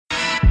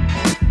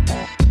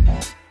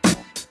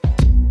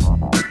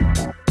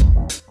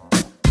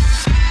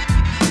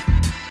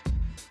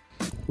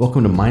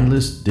Welcome to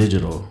Mindless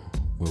Digital,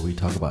 where we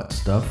talk about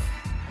stuff,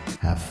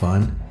 have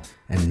fun,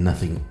 and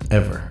nothing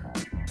ever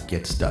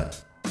gets done.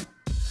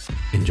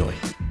 Enjoy.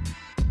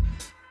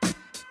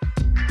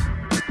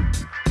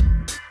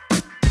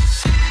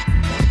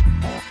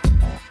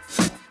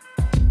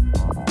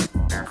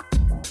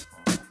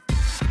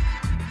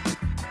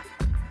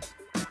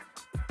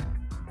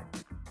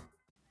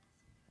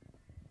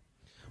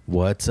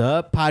 What's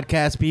up,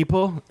 podcast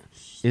people?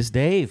 It's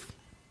Dave.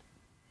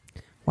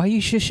 Why are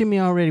you shushing me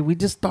already? We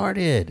just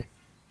started.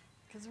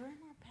 Because we're in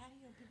our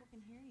patio, people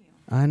can hear you.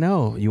 I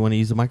know. You want to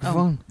use the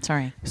microphone? Oh,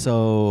 sorry.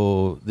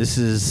 So this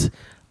is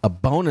a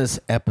bonus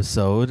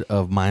episode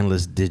of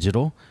Mindless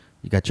Digital.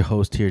 You got your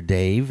host here,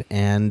 Dave,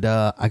 and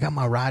I got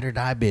my ride or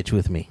die bitch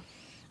with me.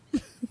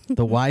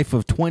 The wife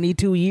of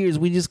 22 years.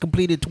 We just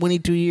completed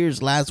 22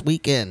 years last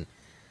weekend.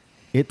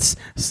 It's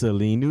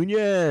Celine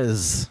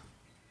Nunez.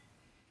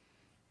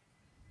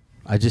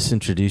 I just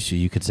introduced you.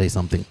 You could say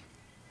something.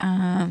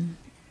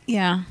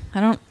 Yeah,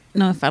 I don't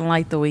know if I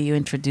like the way you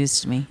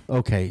introduced me.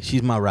 Okay,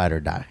 she's my ride or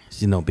die.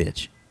 She's no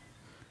bitch.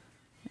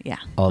 Yeah.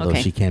 Although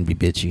okay. she can be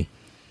bitchy.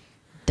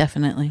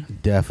 Definitely.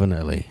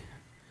 Definitely.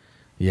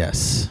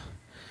 Yes.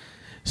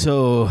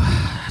 So,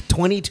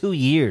 22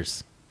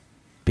 years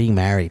being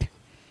married.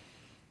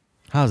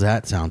 How's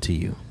that sound to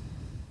you?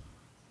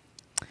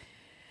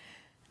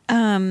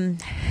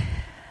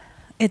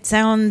 It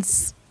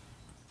sounds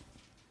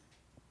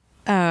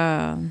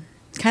kind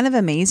of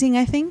amazing,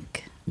 I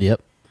think.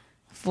 Yep.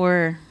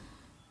 For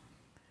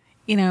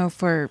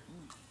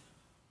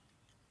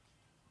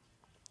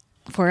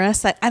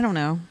us, I don't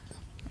know.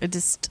 It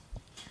just...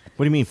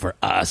 What do you mean for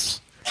us?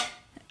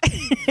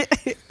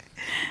 It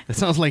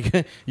sounds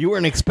like you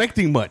weren't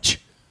expecting much.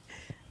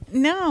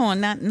 No,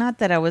 not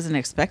that I wasn't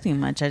expecting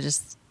much. I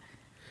just...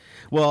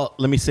 Well,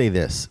 let me say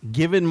this.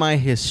 Given my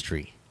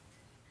history,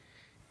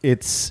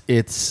 it's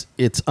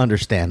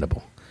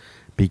understandable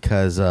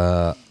because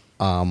I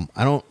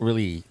don't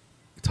really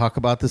talk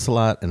about this a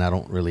lot, and I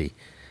don't really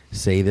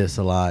say this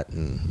a lot.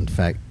 And in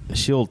fact,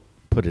 she'll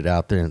put it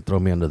out there and throw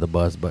me under the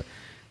bus. But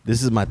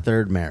this is my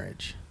third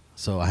marriage,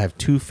 so I have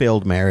 2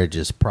 failed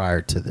marriages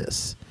prior to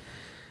this.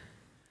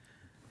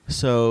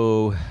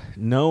 So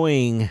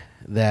knowing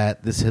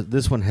that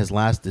this one has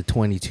lasted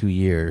 22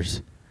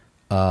 years.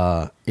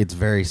 It's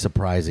very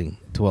surprising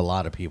to a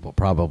lot of people,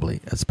 probably,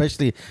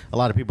 especially a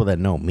lot of people that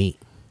know me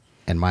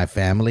and my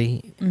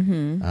family.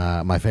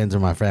 Mm-hmm. My friends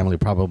and my family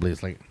probably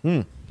is like,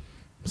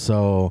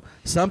 So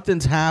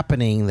something's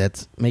happening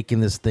that's making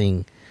this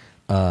thing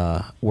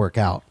work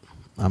out.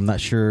 I'm not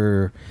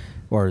sure,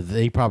 or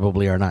they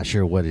probably are not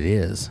sure what it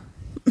is.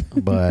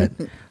 But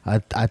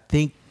I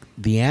think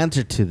the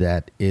answer to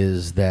that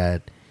is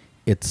that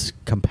it's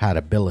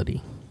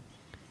compatibility.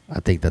 I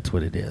think that's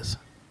what it is.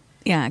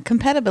 Yeah,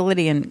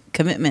 compatibility and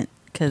commitment,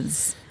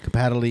 because...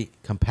 Compatibility,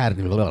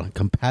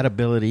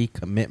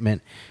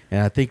 commitment.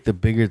 And I think the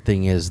bigger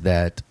thing is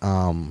that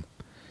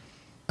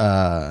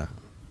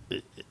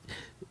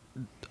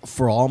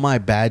for all my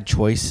bad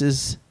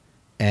choices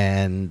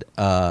and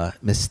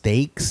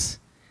mistakes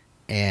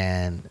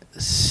and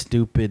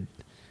stupid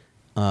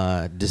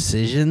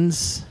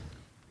decisions,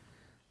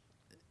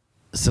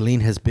 Celine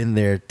has been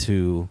there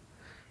to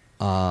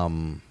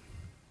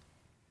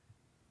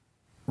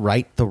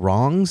right the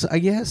wrongs, I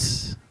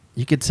guess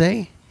you could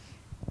say.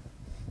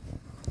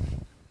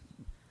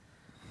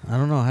 I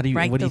don't know. What do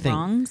you think?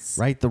 Wrongs?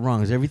 Right the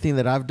wrongs. Everything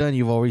that I've done,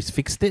 you've always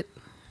fixed it.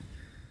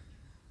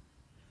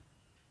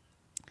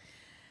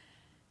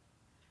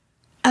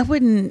 I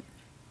don't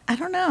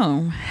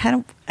know.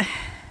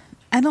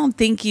 I don't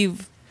think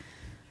you've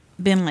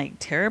been like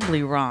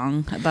terribly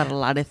wrong about a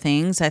lot of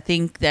things. I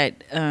think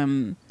that...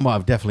 well,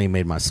 I've definitely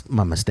made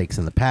my mistakes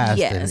in the past.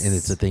 Yes. And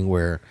it's a thing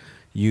where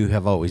you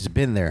have always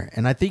been there.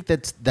 And I think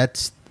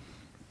that's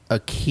a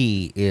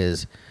key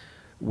is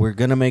we're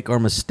going to make our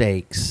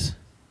mistakes,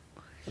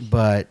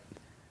 but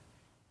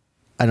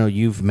I know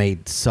you've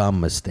made some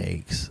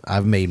mistakes.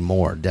 I've made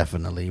more,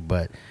 definitely,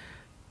 but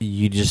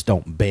you just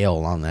don't bail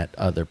on that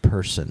other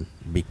person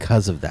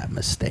because of that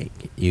mistake.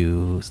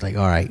 It's like,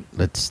 all right,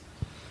 let's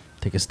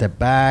take a step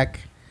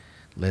back.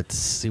 Let's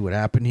see what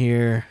happened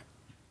here.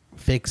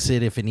 Fix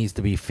it if it needs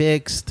to be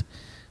fixed.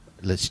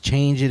 Let's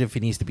change it if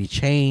it needs to be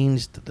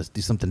changed. Let's do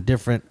something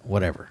different,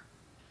 whatever.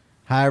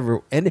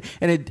 However, and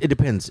it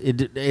depends.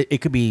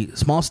 It could be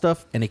small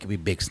stuff and it could be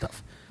big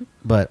stuff.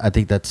 But I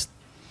think that's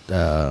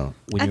when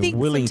you're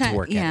willing to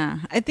work at it. Yeah,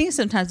 I think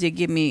sometimes you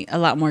give me a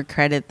lot more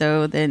credit,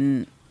 though,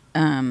 than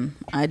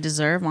I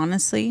deserve,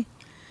 honestly.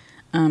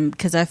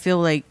 Because I feel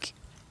like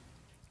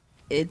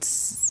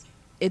it's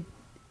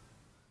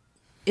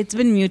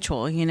been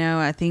mutual,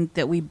 I think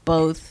that we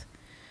both...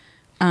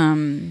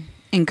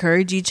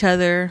 encourage each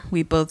other.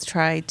 We both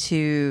try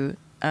to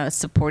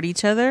support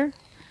each other.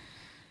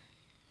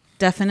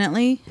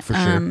 Definitely. For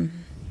sure.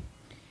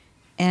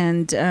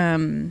 And,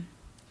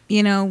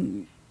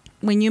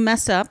 when you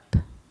mess up,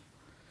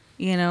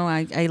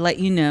 I let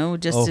you know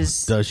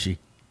as... does she?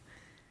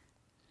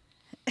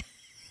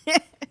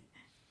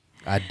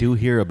 I do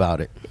hear about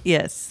it.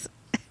 Yes.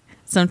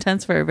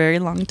 Sometimes for a very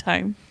long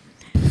time.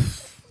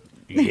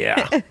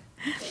 Yeah.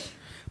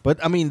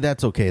 But I mean,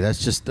 that's okay.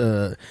 That's just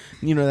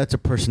that's a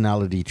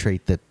personality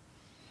trait that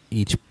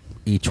each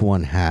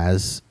one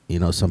has.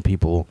 Some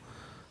people,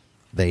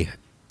 they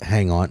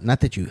hang on. Not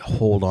that you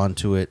hold on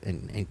to it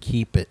and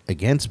keep it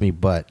against me,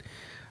 but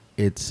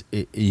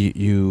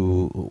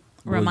you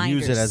will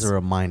use it as a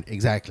reminder.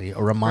 Exactly,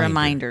 a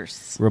reminder.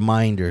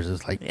 Reminders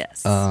is like,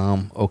 yes.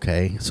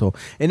 Okay. So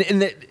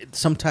and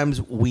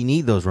sometimes we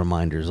need those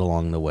reminders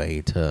along the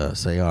way to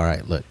say, all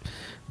right, look,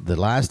 the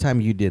last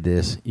time you did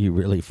this, you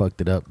really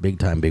fucked it up big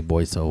time, big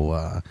boy.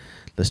 So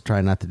let's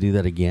try not to do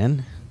that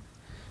again,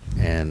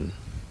 and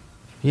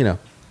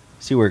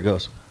see where it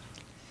goes.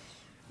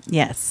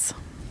 Yes.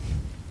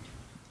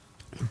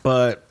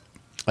 But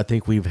I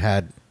think we've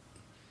had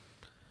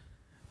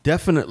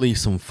definitely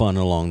some fun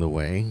along the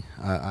way.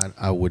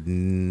 I would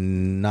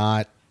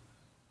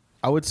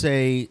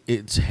say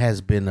it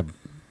has been a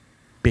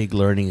big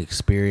learning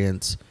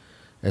experience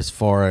as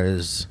far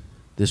as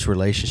this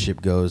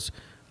relationship goes.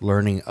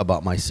 Learning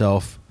about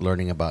myself,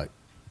 learning about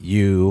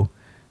you,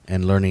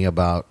 and learning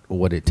about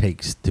what it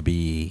takes to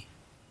be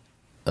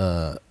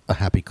a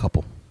happy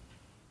couple.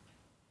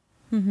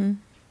 Mm-hmm.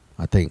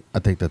 I think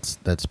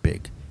that's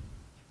big.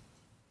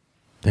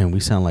 Damn, we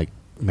sound like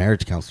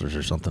marriage counselors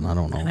or something. I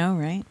don't know. I know,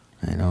 right?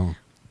 I know.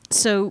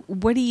 So,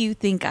 what do you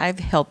think I've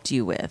helped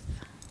you with?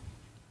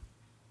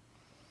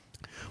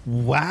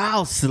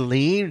 Wow,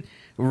 Celine,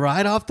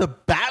 right off the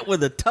bat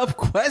with a tough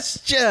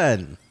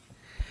question.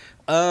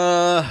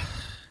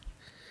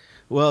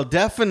 Well,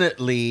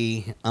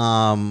 definitely.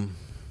 I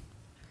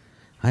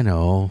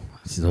know.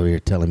 So you're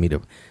telling me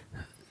to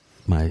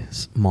my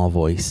small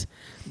voice,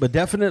 but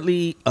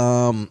definitely,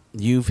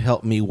 you've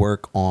helped me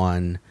work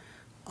on,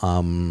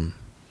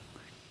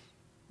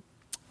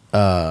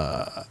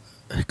 a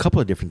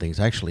couple of different things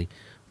actually.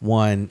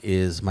 One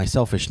is my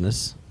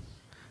selfishness.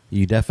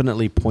 You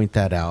definitely point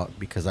that out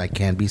because I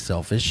can be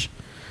selfish,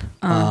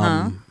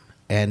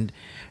 and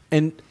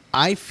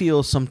I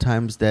feel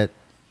sometimes that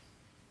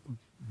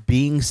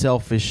being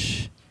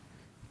selfish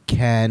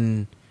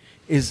can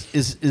be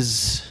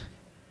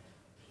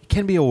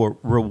a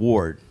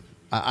reward.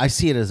 I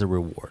see it as a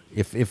reward.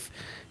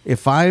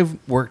 If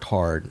I've worked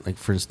hard, like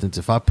for instance,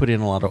 if I put in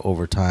a lot of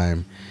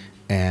overtime,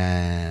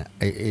 and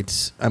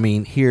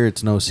here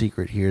it's no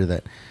secret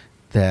here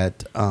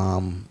that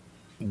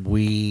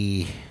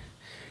we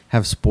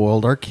have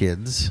spoiled our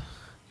kids,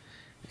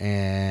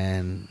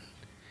 and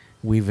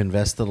we've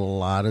invested a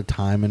lot of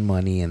time and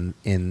money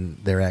in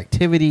their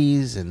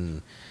activities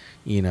and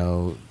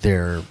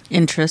their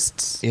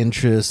interests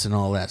and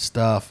all that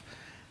stuff.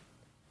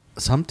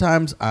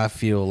 Sometimes I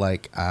feel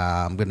like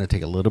I'm going to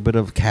take a little bit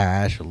of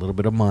cash, a little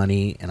bit of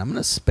money, and I'm going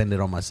to spend it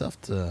on myself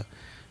to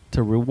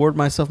reward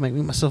myself, make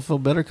myself feel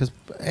better. Because,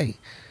 hey,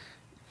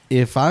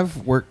 if I've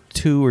worked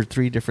 2 or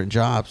 3 different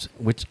jobs,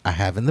 which I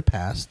have in the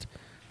past,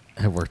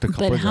 I have worked a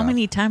couple of jobs. But how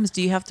many times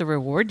do you have to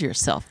reward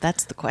yourself?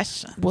 That's the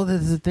question. Well,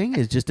 the thing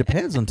is, it just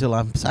depends until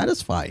I'm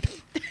satisfied.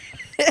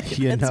 It's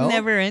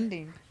never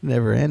ending.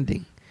 Never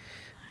ending.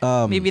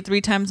 Maybe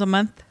 3 times a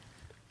month?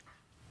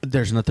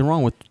 There's nothing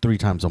wrong with 3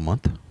 times a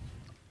month.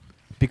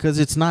 Because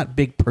it's not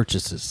big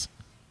purchases.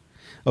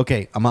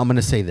 Okay, I'm going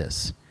to say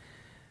this.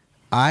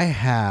 I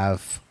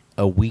have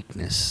a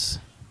weakness.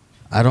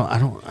 I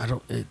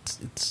don't.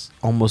 It's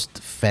almost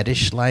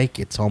fetish-like.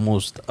 It's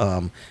almost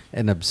an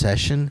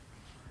obsession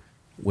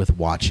with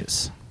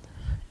watches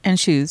and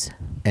shoes,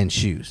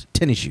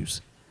 tennis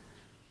shoes.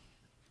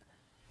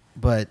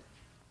 But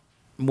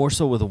more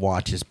so with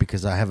watches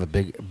because I have a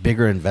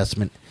bigger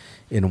investment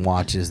in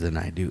watches than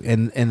I do.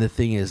 And the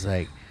thing is,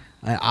 like,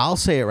 I'll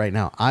say it right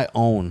now. I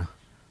own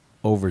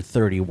over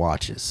 30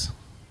 watches.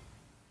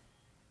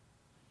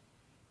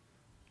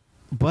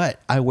 But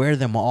I wear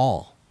them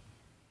all.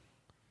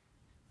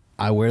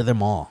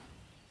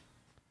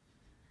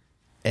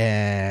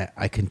 And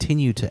I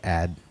continue to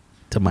add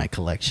to my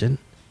collection.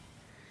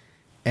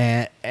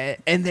 And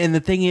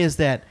the thing is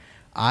that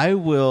I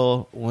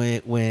will,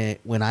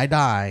 when I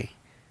die,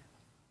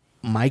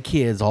 my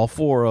kids, all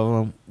 4 of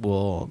them,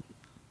 will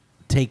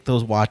take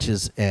those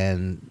watches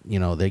and,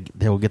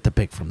 they will get the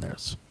pick from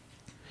theirs.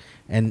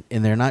 And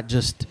they're not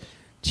just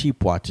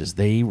cheap watches.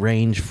 They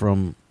range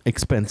from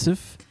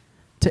expensive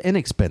to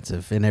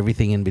inexpensive and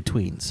everything in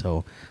between.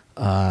 So,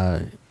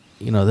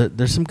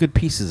 there's some good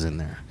pieces in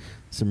there.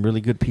 Some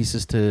really good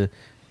pieces to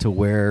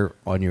wear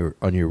on your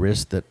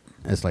wrist that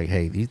it's like,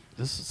 hey,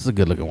 this is a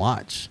good looking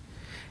watch.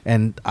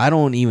 And I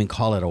don't even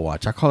call it a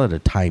watch. I call it a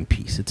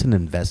timepiece. It's an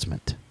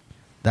investment.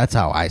 That's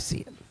how I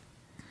see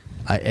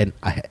it.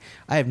 I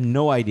have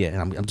no idea,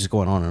 and I'm just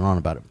going on and on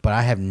about it, but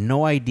I have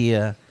no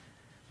idea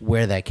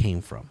where that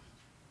came from.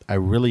 I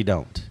really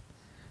don't.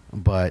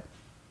 But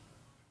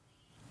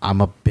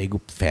I'm a big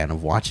fan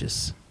of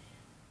watches.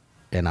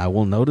 And I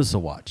will notice a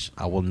watch.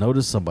 I will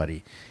notice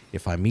somebody.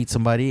 If I meet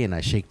somebody and I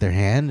shake their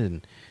hand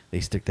and they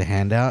stick the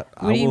hand out.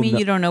 What do you mean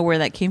you don't know where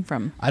that came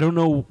from? I don't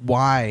know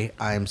why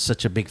I'm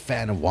such a big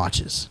fan of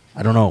watches.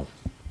 I don't know.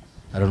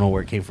 I don't know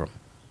where it came from.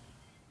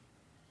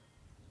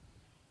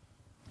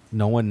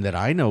 no one that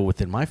I know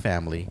within my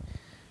family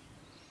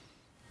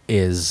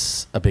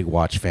is a big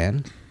watch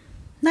fan.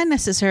 Not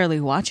necessarily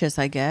watches,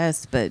 I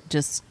guess, but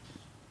just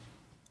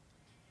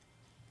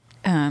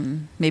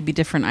maybe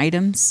different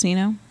items, you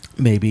know?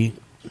 Maybe.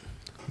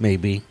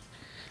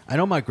 I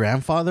know my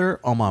grandfather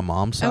on my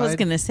mom's side. I was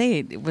gonna say,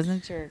 it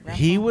wasn't your grandpa?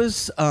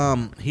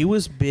 He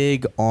was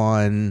big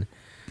on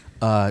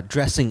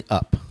dressing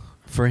up.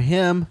 For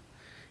him,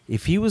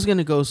 if he was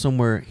gonna go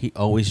somewhere, he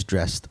always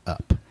dressed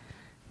up,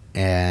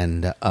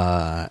 and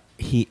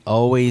he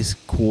always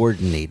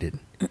coordinated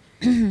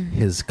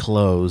his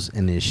clothes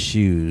and his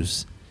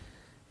shoes,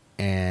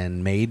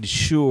 and made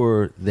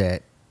sure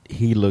that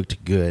he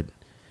looked good.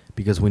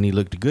 Because when he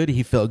looked good,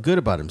 he felt good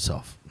about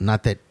himself.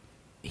 Not that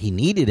he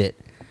needed it,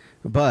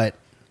 but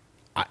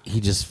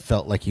he just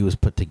felt like he was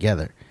put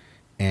together.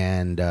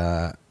 And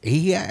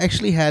he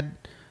actually had,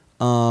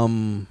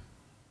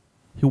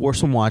 he wore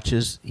some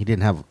watches. He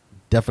didn't have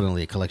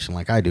definitely a collection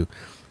like I do,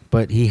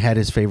 but he had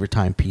his favorite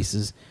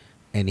timepieces,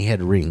 and he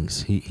had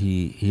rings.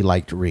 He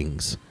liked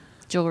rings.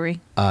 Jewelry.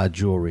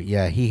 Jewelry.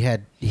 Yeah, he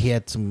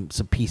had some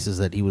pieces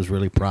that he was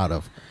really proud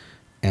of,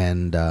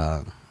 and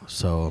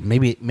so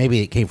maybe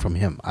it came from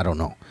him. I don't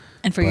know.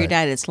 And for your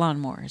dad, it's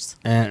lawnmowers.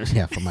 And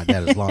yeah, for my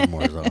dad, it's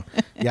lawnmowers.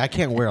 Though. Yeah, I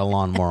can't wear a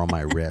lawnmower on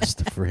my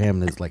wrist. For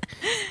him, it's like,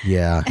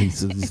 yeah,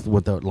 he's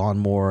with the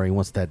lawnmower. He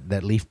wants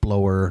that leaf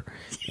blower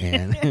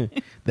and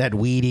that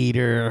weed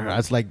eater. I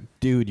was like,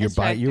 dude,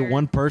 you're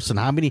one person.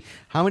 How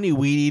many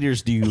weed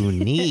eaters do you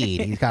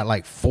need? He's got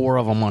like 4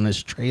 of them on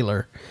his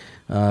trailer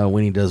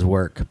when he does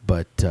work.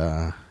 But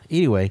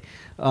anyway,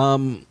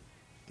 but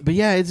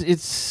yeah,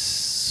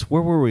 it's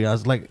where were we? I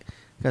was like,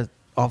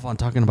 off on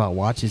talking about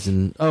watches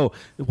and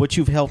what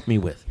you've helped me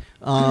with.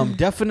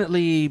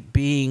 Definitely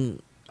being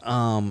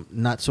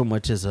not so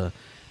much of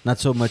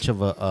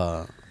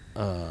a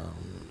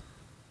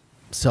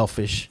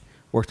selfish.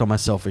 Worked on my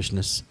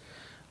selfishness.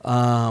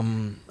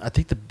 I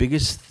think the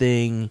biggest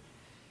thing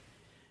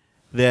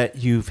that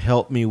you've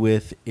helped me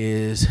with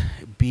is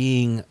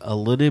being a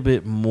little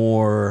bit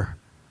more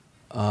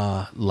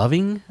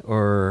loving,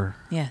 or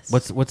yes.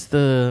 What's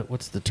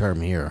the term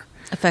here?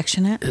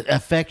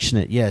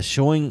 Affectionate, yes.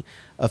 Showing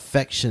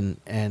affection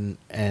and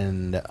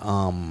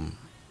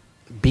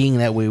being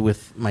that way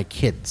with my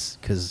kids,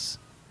 because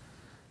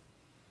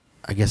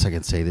I guess I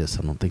can say this.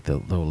 I don't think they'll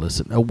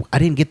listen. No, I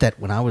didn't get that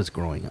when I was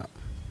growing up.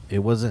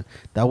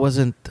 That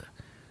wasn't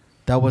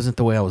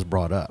the way I was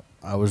brought up.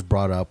 I was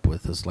brought up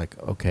with this, like,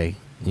 okay,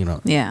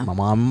 my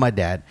mom and my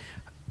dad.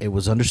 It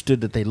was understood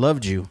that they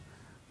loved you,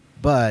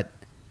 but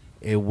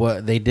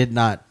they did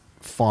not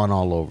fawn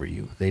all over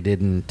you. They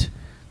didn't,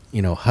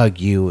 hug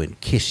you and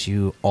kiss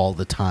you all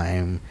the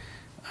time.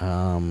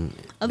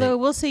 Although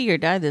we'll say your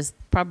dad is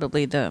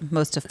probably the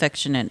most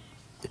affectionate.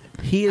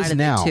 He is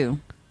now.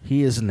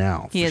 He is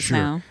now. He is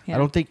now. Yeah. I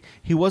don't think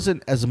he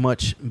wasn't as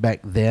much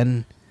back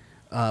then,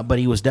 but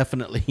he was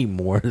definitely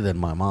more than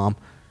my mom.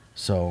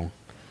 So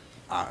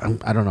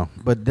I don't know,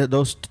 but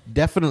those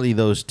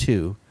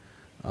two.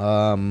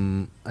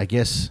 I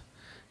guess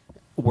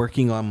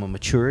working on my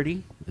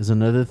maturity is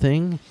another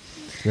thing.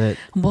 That,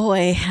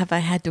 boy, have I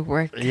had to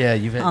work. Yeah,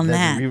 you've had on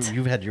that.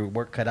 You've had your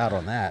work cut out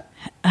on that.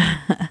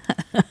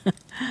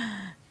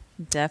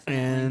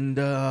 Definitely. And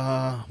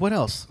what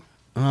else?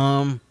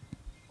 I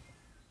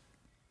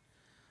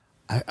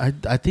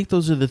think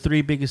those are the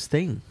 3 biggest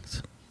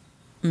things.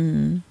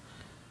 Mm-hmm.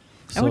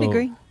 I would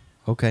agree.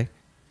 Okay.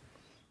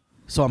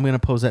 So I'm going to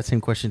pose that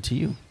same question to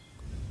you.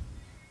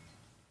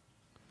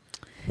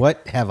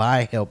 What have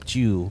I helped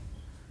you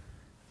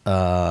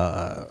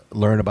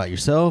learn about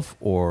yourself,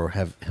 or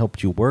have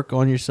helped you work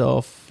on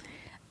yourself?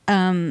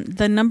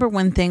 The number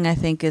one thing I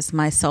think is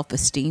my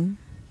self-esteem.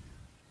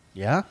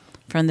 Yeah.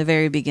 From the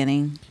very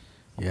beginning.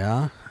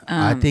 Yeah.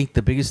 I think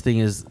the biggest thing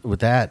is with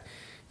that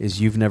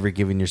is you've never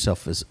given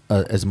yourself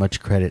as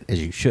much credit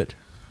as you should.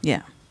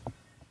 Yeah.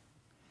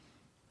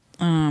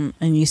 And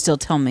you still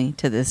tell me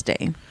to this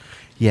day.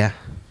 Yeah.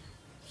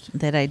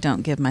 That I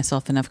don't give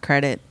myself enough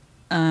credit.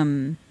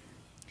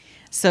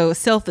 So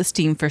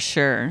self-esteem for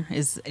sure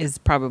is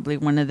probably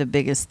one of the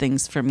biggest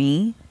things for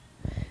me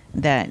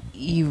that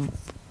you've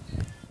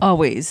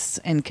always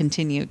and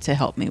continue to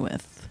help me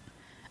with.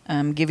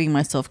 Giving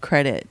myself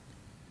credit.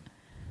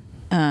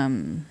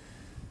 When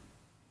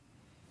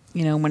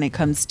it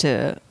comes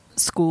to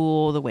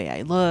school, the way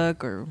I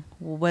look or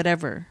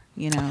whatever,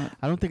 I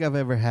don't think I've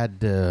ever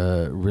had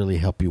to really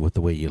help you with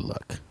the way you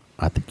look.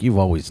 I think you've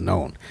always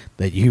known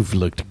that you've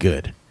looked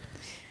good.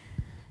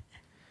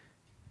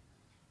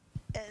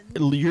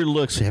 Your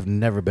looks have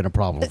never been a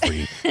problem for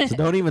you. So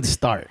don't even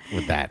start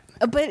with that.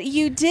 But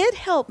you did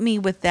help me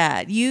with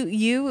that.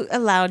 You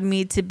allowed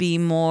me to be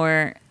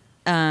more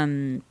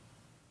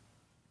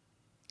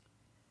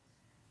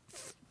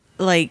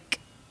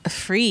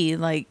free,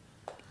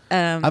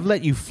 I've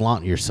let you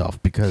flaunt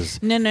yourself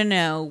because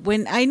No.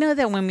 When I know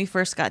that when we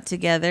first got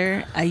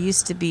together, I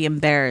used to be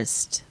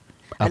embarrassed.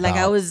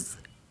 I was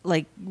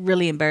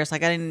really embarrassed.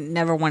 I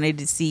never wanted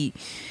to see,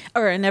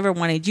 or I never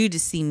wanted you to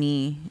see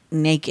me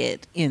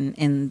naked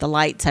in the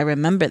lights. I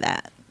remember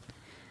that.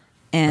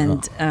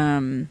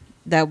 And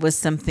that was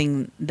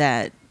something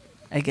that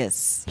I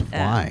guess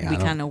Why? we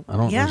kind of I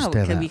don't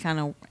understand that. we kind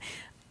of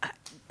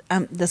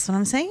that's what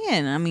I'm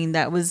saying. I mean,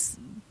 that was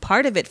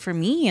part of it for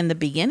me in the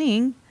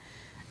beginning.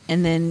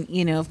 And then,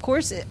 of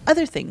course,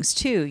 other things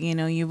too.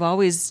 You've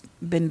always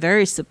been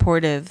very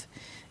supportive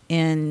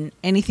in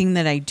anything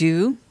that I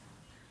do,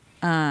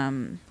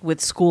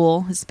 with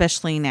school,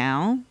 especially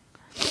now.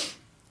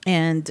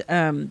 And,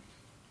 I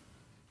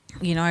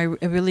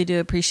really do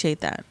appreciate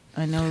that.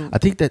 I know. I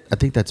think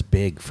that's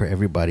big for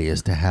everybody,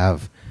 is to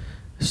have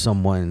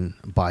someone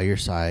by your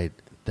side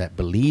that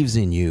believes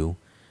in you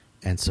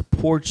and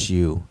supports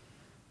you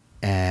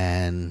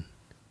and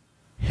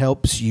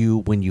helps you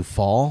when you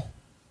fall,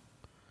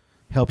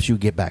 helps you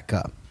get back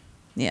up.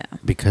 Yeah.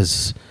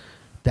 Because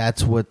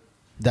that's what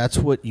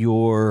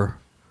your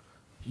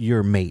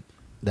mate,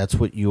 that's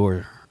what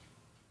your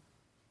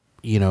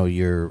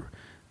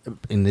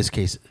in this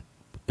case,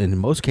 in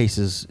most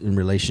cases in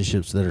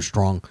relationships that are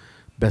strong,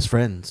 best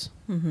friends.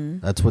 Mm-hmm.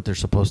 That's what they're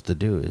supposed to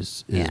do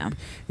is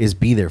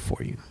be there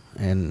for you.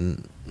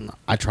 And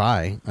I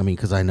try. I mean,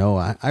 because I know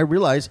I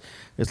realize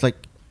it's like,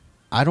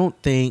 I don't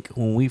think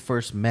when we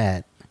first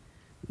met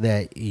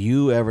that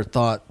you ever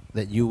thought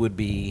that you would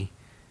be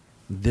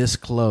this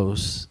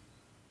close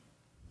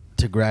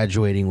to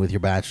graduating with your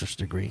bachelor's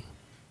degree.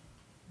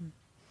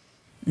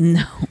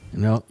 No.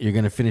 You're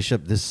going to finish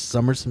up this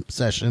summer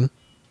session.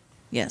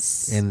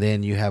 Yes. And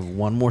then you have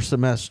one more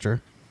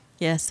semester.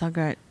 Yes,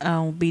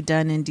 I'll be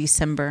done in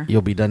December.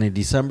 You'll be done in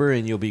December,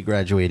 and you'll be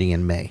graduating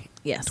in May.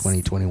 Yes.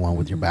 2021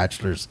 with your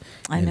bachelor's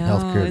in know.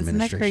 healthcare Isn't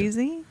administration.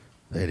 Isn't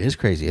that crazy? It is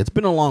crazy. It's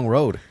been a long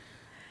road.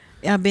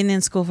 I've been in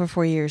school for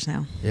 4 years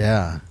now.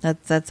 Yeah.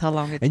 That's how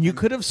long it's been. And you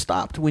could have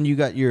stopped when you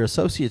got your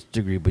associate's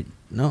degree, but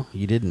no,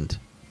 you didn't.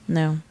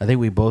 No. I think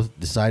we both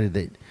decided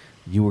that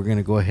you were going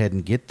to go ahead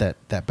and get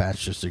that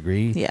bachelor's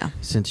degree. Yeah.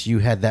 Since you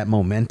had that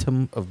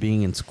momentum of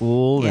being in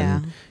school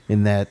and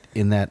in that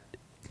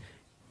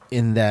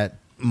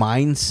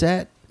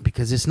mindset,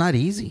 because it's not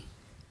easy.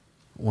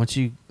 Once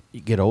you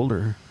get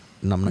older,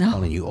 and I'm not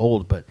calling you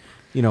old, but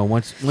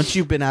once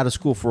you've been out of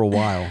school for a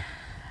while,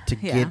 to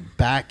get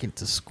back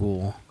into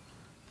school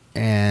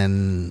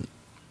and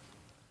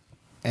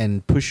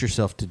push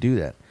yourself to do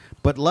that.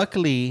 But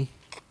luckily,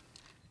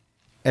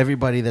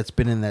 everybody that's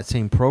been in that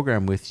same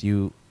program with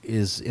you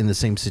is in the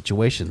same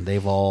situation.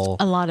 They've all,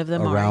 a lot of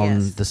them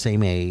around the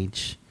same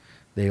age.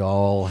 They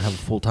all have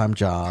full-time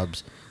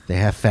jobs. They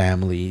have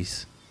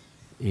families.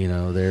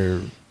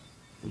 They're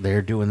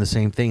doing the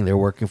same thing. They're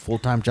working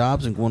full-time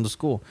jobs and going to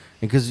school.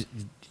 Because,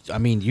 I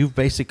mean, you've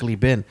basically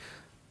been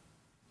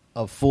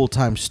a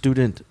full-time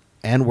student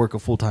and work a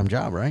full-time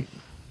job, right?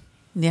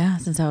 Yeah,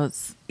 since I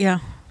was, Yeah,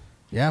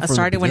 I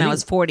started when I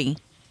was 40.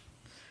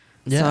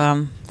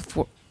 Yeah.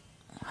 So,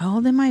 how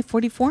old am I?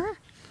 44?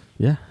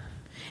 Yeah.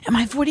 Am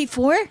I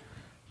 44?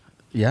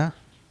 Yeah.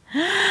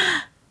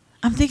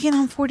 I'm thinking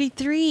I'm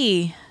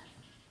 43.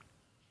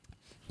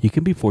 You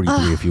can be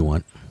 43 if you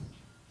want.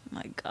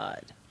 My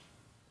God.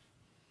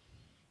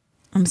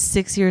 I'm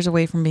 6 years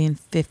away from being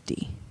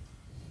 50.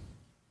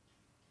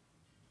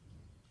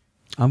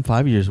 I'm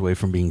 5 years away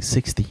from being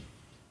 60.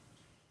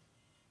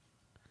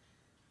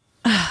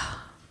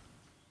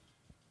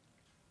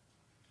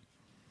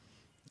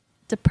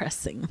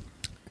 Depressing.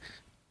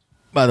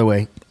 By the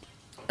way,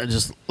 I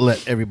just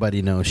let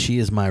everybody know she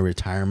is my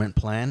retirement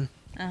plan.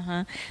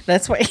 Uh-huh.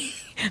 That's why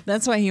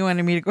he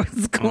wanted me to go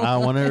to school. I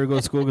wanted her to go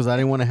to school because I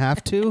didn't want to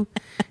have to.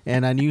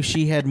 And I knew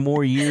she had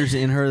more years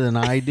in her than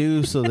I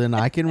do, so then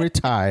I can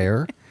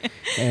retire.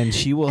 And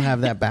she will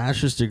have that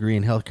bachelor's degree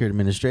in healthcare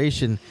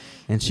administration,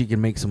 and she can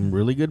make some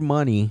really good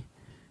money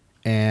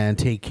and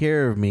take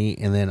care of me.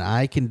 And then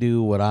I can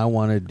do what I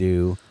want to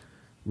do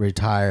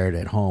retired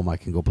at home. I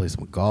can go play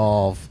some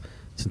golf,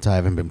 since I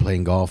haven't been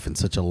playing golf in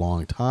such a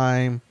long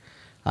time.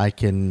 I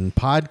can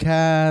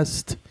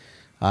podcast.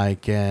 I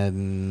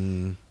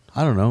can,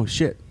 I don't know,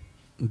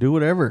 do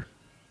whatever.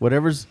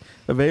 Whatever's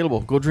available.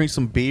 Go drink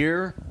some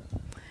beer.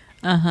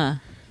 Uh-huh.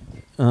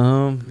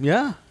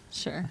 Yeah.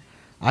 Sure.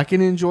 I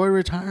can enjoy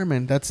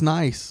retirement. That's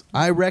nice.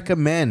 I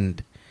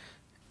recommend,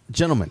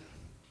 gentlemen,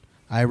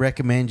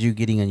 you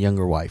getting a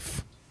younger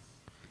wife.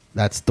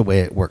 That's the way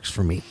it works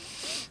for me.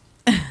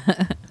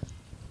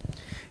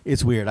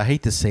 It's weird. I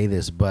hate to say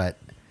this, but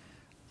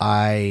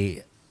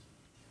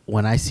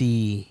when I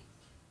see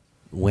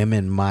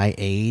women my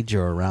age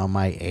or around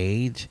my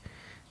age,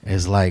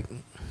 is like,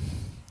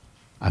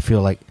 I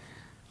feel like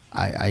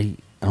I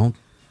don't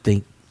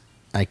think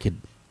I could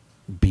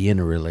be in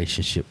a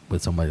relationship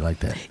with somebody like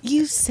that.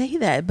 You say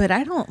that, but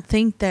I don't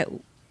think that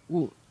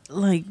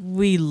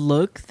we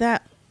look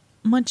that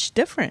much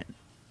different.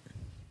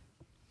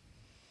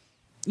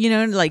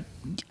 I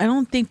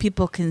don't think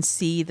people can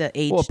see the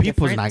age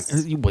difference.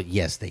 Well,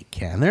 yes, they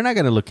can. They're not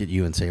going to look at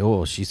you and say,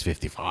 "Oh, she's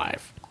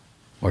 55,"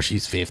 or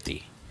 "She's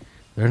 50."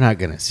 They're not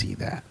going to see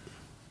that.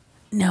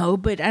 No,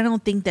 but I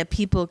don't think that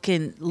people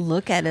can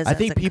look at us. I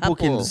think people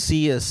can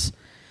see us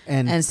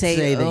and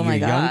say that you're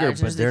younger,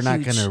 but they're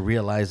not going to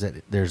realize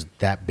that there's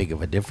that big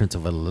of a difference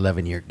of an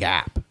 11-year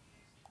gap.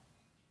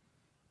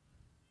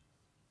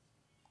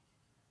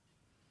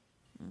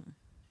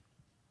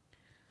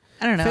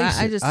 I don't know. Face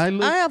I it, just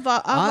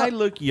I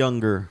look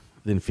younger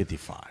than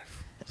 55.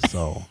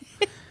 So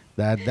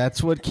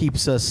that's what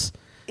keeps us.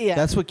 Yeah.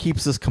 That's what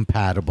keeps us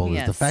compatible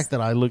is the Yes. fact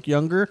that I look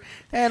younger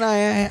and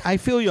I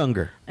feel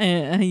younger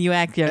you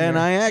act younger. and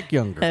I act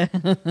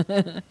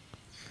younger.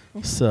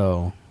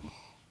 So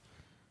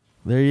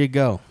there you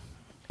go.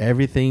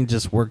 Everything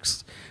just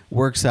works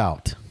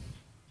out.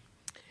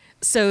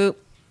 So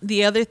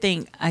the other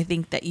thing I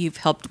think that you've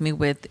helped me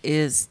with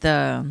is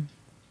the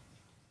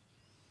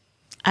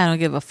I don't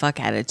give a fuck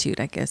attitude,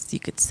 I guess you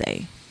could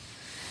say.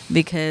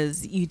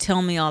 Because you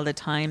tell me all the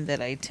time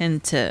that I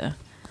tend to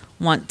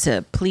want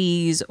to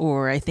please,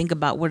 or I think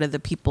about what other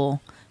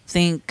people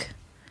think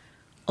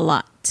a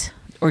lot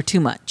or too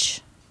much.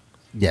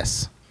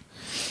 Yes.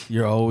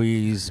 You're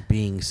always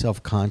being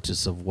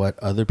self-conscious of what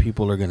other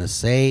people are going to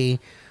say,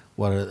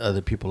 what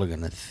other people are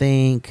going to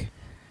think.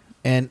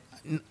 And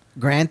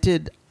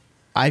granted,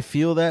 I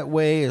feel that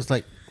way. It's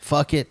like,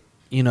 fuck it.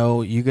 You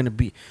know, you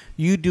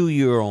do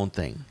your own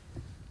thing.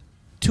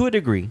 To a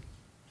degree.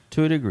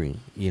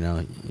 You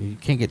know, you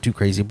can't get too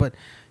crazy, but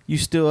you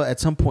still, at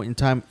some point in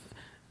time,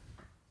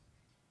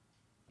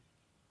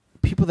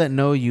 people that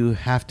know you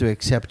have to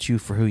accept you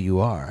for who you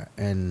are,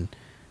 and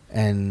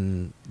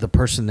the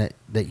person that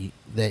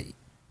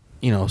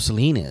you know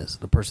Celine is,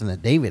 the person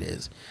that David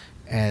is,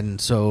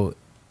 and so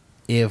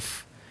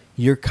if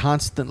you're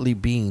constantly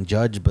being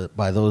judged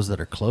by those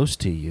that are close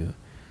to you,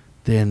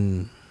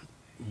 then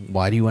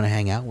why do you want to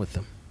hang out with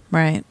them?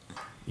 Right.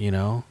 You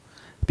know,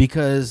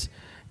 because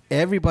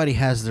everybody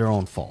has their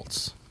own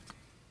faults.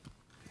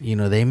 You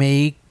know, they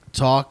may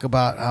talk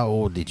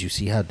about did you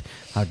see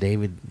how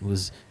David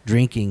was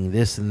drinking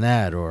this and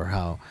that, or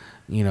how,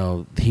 you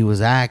know, he was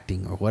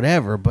acting or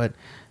whatever, but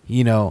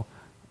you know,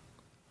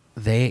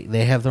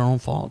 they have their own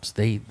faults.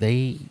 They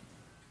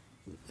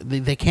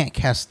can't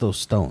cast those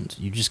stones.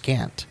 You just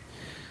can't.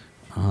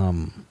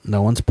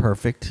 No one's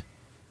perfect,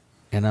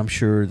 and I'm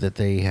sure that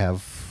they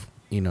have,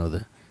 you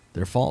know,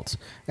 their faults.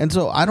 And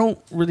so I don't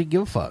really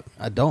give a fuck.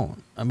 I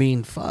don't. I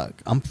mean,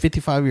 fuck. I'm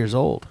 55 years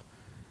old.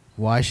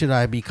 Why should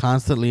I be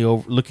constantly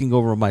looking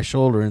over my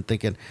shoulder and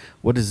thinking,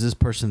 what does this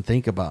person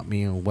think about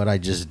me and what I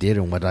just did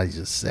and what I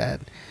just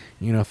said?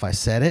 You know, if I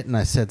said it and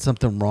I said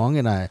something wrong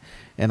and I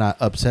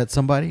upset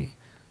somebody,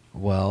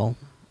 well,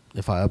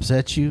 if I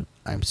upset you,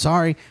 I'm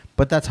sorry,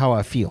 but that's how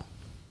I feel.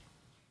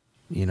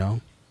 You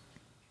know?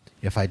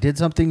 If I did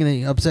something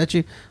and upset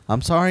you,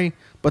 I'm sorry,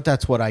 but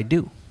that's what I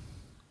do.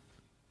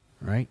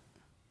 Right?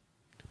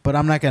 But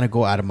I'm not going to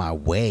go out of my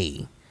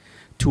way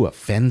to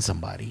offend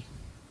somebody.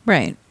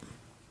 Right.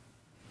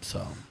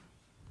 So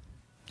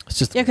it's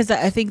just because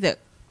I think that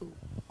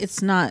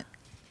it's not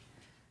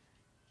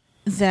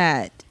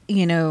that,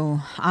 you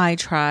know, I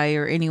try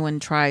or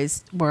anyone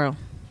tries. Well,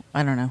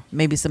 I don't know.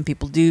 Maybe some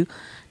people do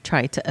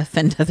try to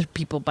offend other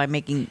people by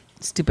making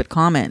stupid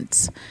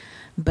comments.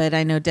 But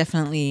I know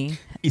definitely.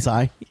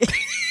 Isai.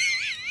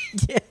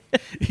 Yeah.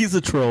 He's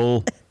a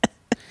troll.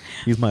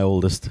 He's my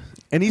oldest.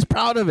 And he's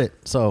proud of it.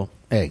 So,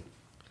 hey.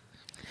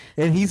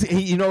 And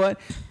you know what?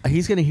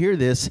 He's going to hear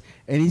this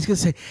and he's going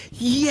to say,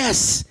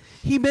 yes,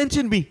 he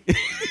mentioned me.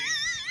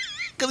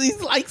 Because he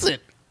likes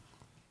it.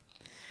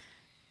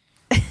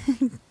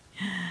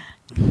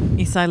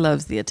 Isai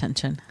loves the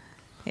attention.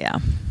 Yeah.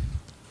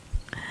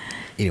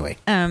 Anyway.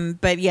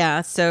 But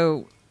yeah,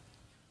 so,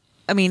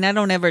 I mean, I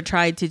don't ever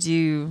try to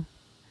do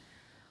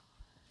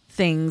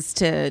things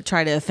to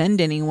try to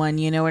offend anyone,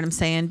 you know what I'm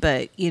saying?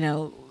 But, you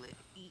know,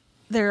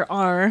 there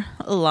are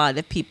a lot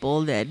of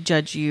people that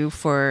judge you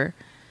for,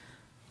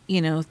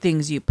 you know,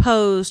 things you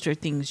post or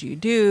things you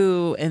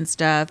do and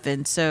stuff.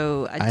 And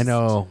so I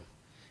know.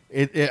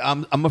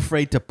 I'm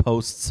afraid to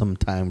post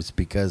sometimes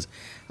because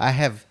I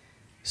have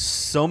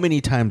so many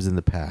times in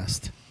the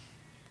past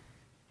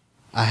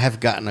I have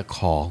gotten a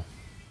call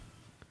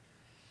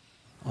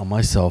on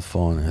my cell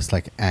phone. And it's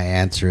like I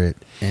answer it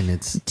and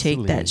it's take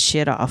Celine. that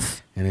shit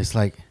off. And it's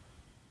like,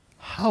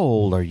 how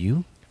old are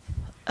you?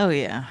 Oh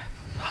yeah.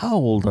 How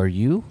old are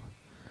you?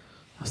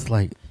 It's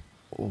like,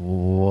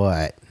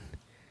 what?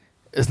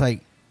 It's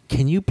like,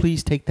 can you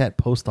please take that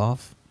post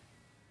off?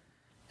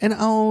 And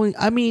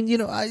I mean, you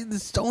know,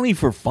 it's only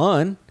for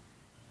fun.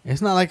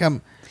 It's not like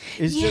I'm.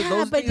 It's yeah, just,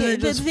 those but things are the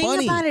just thing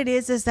funny. about it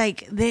is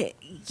like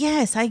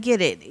yes, I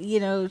get it. You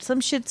know,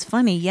 some shit's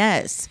funny,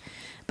 yes,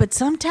 but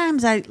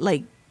sometimes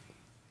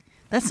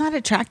that's not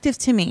attractive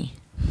to me.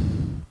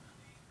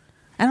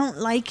 I don't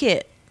like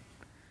it.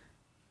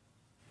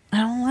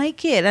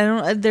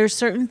 There's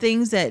certain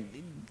things that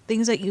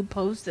you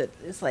post that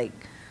it's like,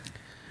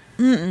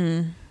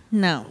 no.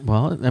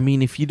 Well, I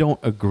mean, if you don't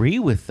agree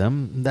with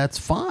them, that's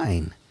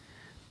fine.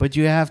 But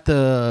you have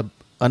to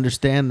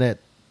understand that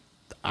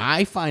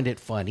I find it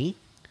funny.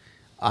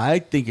 I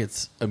think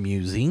it's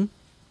amusing.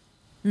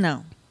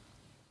 No.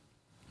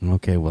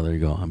 Okay, well there you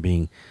go. I'm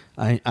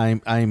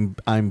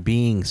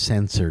being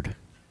censored.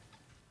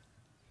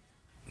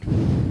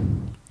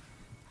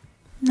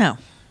 No.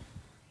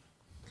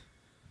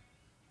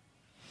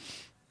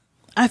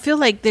 I feel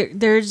like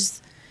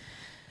there's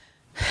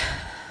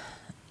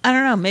I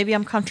don't know, maybe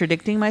I'm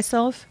contradicting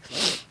myself,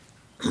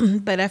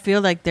 But I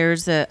feel like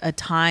there's a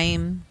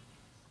time,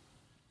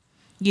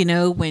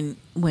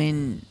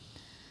 when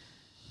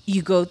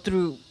you go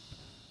through,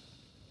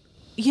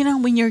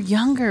 when you're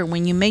younger,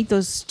 when you make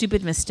those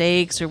stupid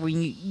mistakes, or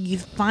when you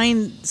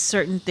find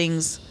certain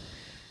things,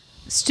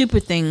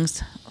 stupid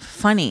things,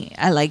 funny.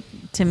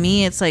 To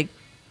me, it's like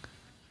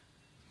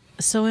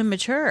so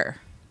immature.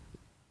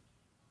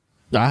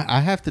 I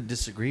have to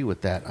disagree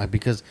with that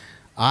because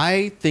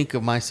I think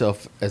of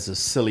myself as a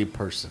silly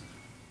person.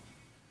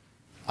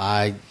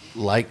 I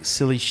like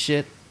silly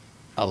shit.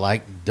 I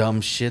like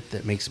dumb shit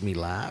that makes me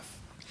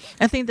laugh.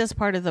 I think that's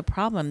part of the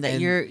problem, that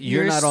And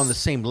you're not on the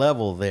same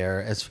level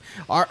there as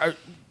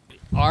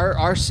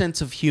our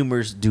sense of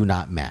humors do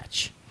not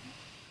match.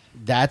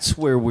 That's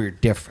where we're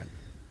different.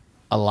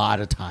 A lot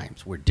of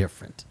times we're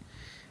different.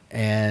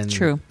 And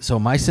True. So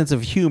my sense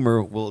of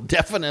humor will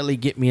definitely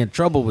get me in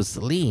trouble with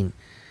Celine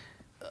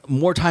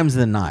more times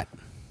than not.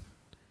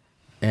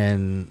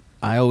 And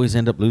I always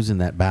end up losing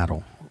that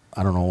battle.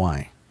 I don't know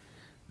why.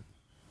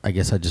 I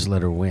guess I just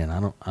let her win. I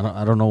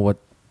don't know what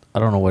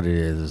it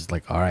is. It's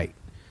like, all right,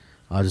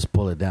 I'll just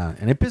pull it down.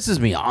 And it pisses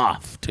me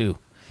off too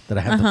that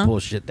I have to pull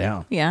shit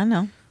down. Yeah, I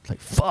know. It's like,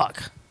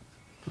 fuck.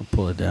 I'll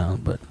pull it down,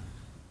 but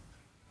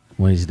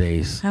one of these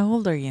days. How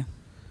old are you?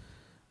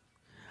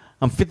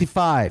 I'm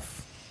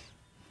 55.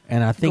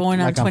 And I think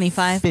going on like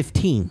 25? I'm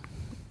 15.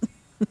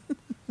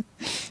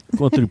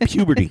 Going through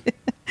puberty.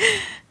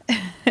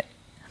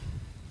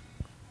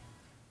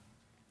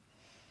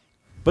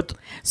 But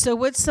so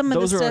what's some of the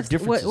those are our stuff?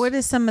 differences. What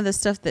is some of the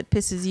stuff that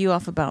pisses you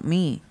off about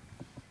me?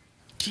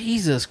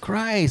 Jesus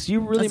Christ, you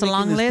really That's a making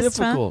long this list,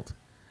 huh? difficult.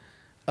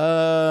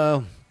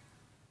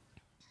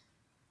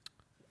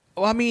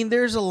 Well, I mean,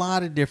 there's a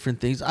lot of different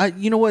things.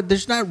 You know what?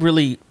 There's not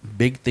really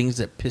big things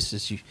that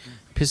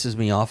pisses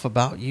me off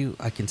about you.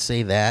 I can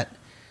say that.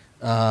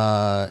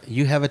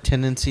 You have a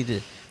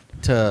tendency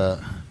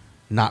to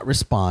not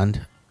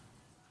respond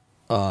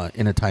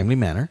in a timely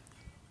manner.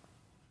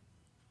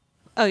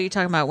 Oh, you're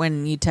talking about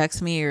when you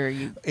text me or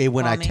you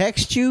When call I me?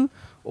 text you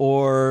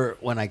or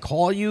when I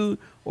call you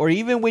or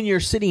even when you're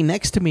sitting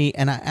next to me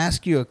and I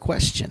ask you a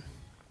question.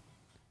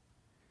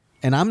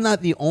 And I'm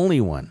not the only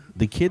one.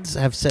 The kids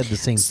have said the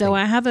same thing. So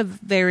I have a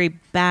very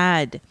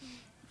bad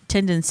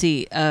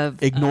tendency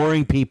of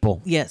ignoring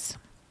people. Yes.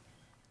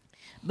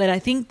 But I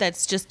think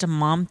that's just a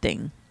mom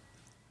thing.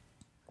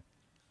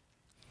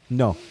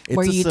 No,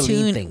 it's a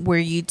Celine thing. Where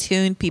you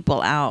tune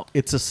people out.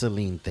 It's a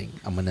Celine thing.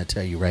 I'm going to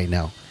tell you right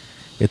now.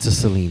 It's a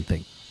Celine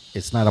thing.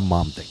 It's not a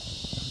mom thing.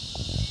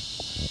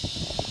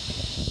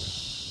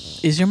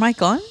 Is your mic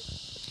on?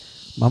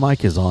 My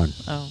mic is on.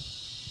 Oh.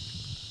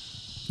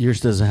 Yours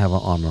doesn't have an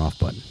on or off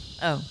button.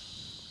 Oh.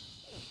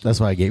 That's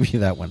why I gave you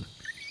that one.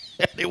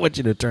 I didn't want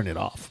you to turn it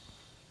off.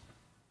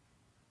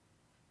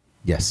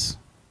 Yes.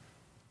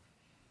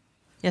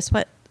 Guess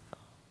what?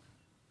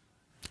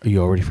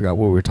 You already forgot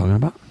what we were talking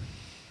about?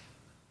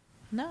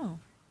 No.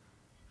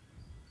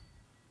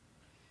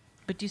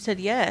 But you said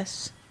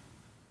yes.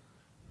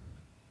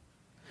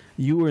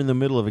 You were in the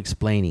middle of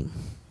explaining.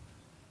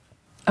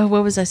 Oh,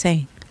 what was I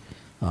saying?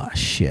 Oh,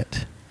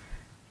 shit.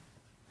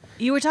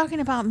 You were talking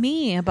about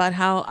me, about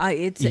how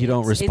You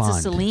don't respond. It's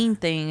a Celine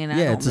thing, and I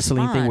don't it's a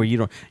Celine thing respond. where you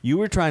don't. You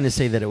were trying to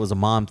say that it was a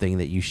mom thing,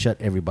 that you shut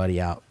everybody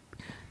out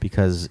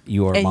because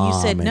you are a And you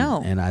mom. said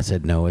no. And I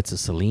said no. It's a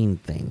Celine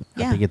thing.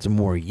 I Yeah. think it's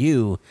more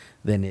you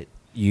than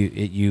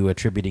you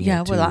attributing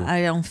Yeah, it to. well,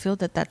 I don't feel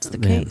that that's the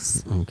Yeah.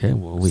 case. Okay,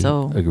 well, we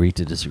So- agree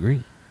to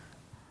disagree.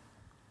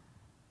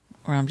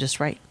 Or I'm just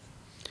right.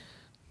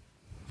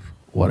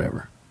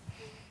 Whatever.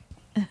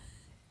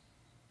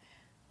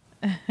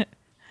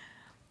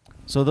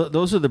 So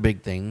those are the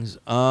big things.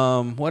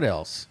 What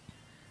else?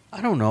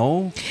 I don't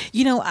know.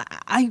 You know,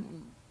 I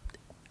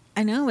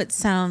know it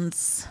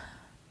sounds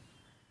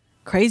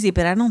crazy,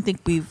 but I don't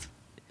think we've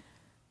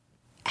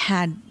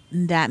had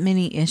that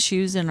many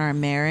issues in our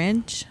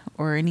marriage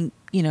or any,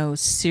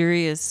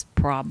 serious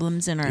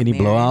problems in our Any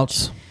marriage.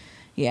 blowouts?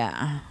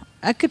 Yeah.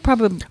 I could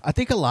probably I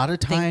think a lot of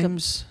think of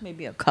times.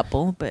 maybe a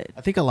couple, but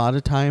I think a lot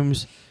of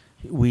times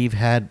we've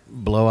had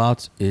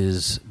blowouts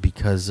is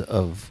because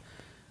of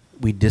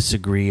we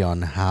disagree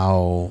on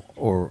how,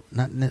 or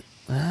not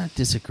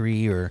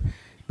disagree, or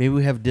maybe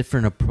we have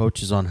different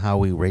approaches on how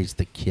we raise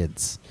the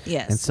kids.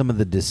 Yes. And some of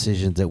the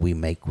decisions that we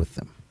make with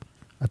them.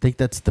 I think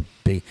that's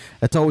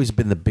always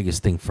been the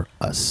biggest thing for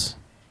us.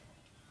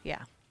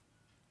 yeah.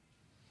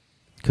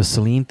 Because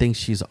Celine thinks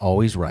she's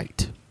always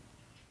right.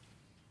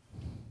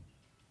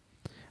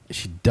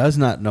 She does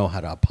not know how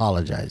to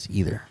apologize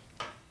either.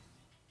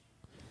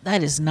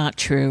 That is not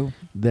true.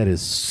 That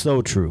is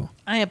so true.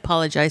 I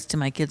apologize to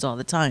my kids all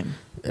the time.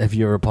 Have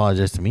you ever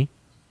apologized to me?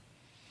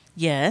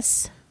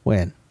 Yes.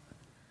 When?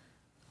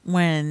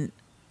 When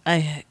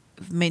I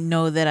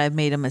know that I've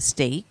made a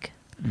mistake,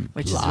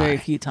 which is very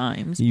few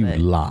times. You but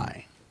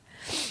lie.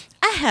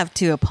 I have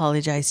to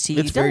apologize to you.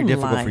 It's very Don't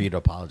difficult lie. for you to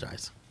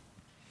apologize.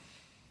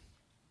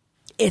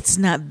 It's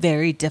not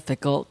very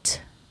difficult.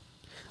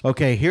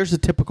 Okay, here's a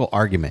typical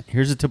argument.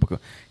 Here's a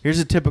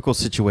typical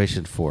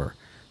situation for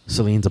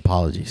Celine's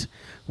apologies.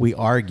 We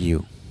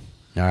argue,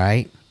 All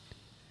right.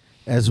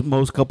 As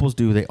most couples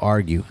do, they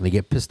argue. They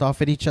get pissed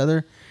off at each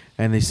other,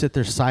 and they sit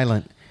there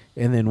silent.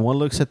 And then one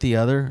looks at the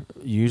other.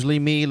 Usually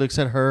me looks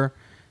at her,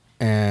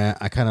 and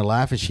I kind of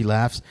laugh, and she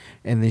laughs.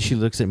 And then she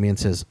looks at me and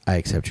says, I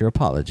accept your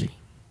apology.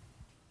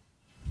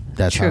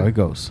 That's True. how it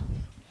goes.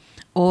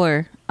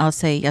 Or I'll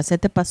say, ¿Ya se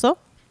te pasó?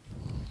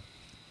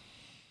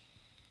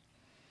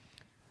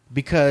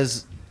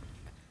 Because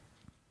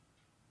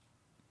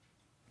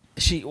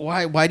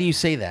why do you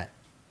say that?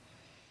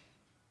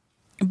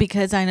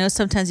 Because I know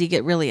sometimes you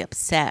get really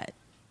upset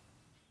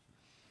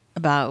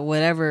about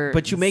whatever.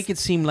 But you make it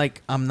seem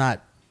like I'm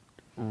not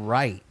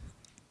right.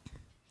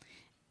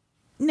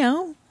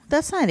 No,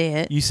 that's not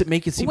it. You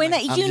make it seem when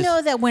like you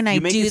know that when I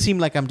you make do it seem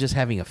like I'm just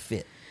having a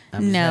fit.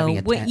 I'm just no,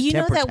 having a you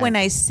know temper that when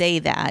I tantrum. say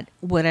that,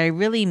 what I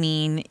really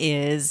mean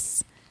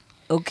is,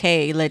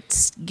 okay,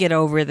 let's get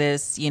over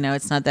this. You know,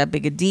 it's not that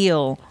big a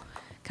deal,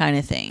 kind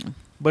of thing.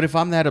 But if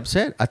I'm that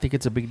upset, I think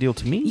it's a big deal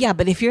to me. Yeah,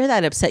 but if you're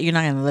that upset, you're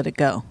not going to let it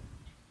go.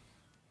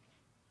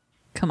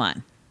 Come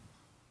on.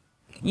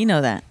 You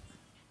know that.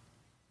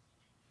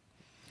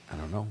 I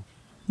don't know.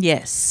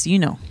 Yes, you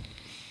know.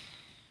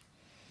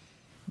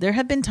 There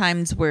have been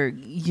times where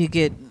you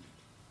get,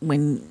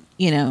 when,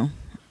 you know,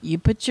 you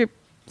put your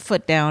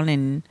foot down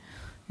and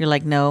you're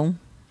like, no.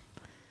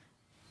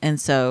 And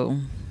so,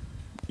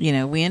 you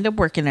know, we end up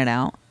working it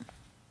out.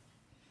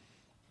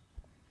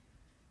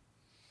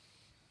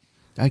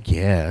 I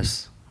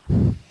guess.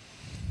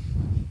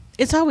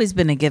 It's always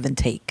been a give and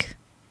take.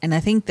 And I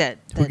think that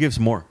Who gives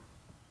more?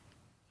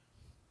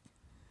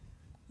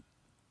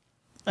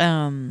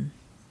 I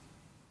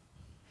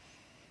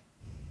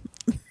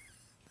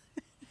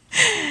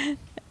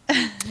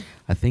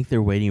think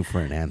they're waiting for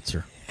an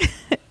answer.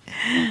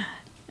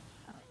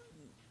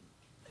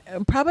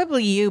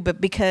 probably you,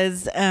 but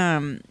because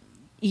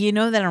you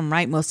know that I'm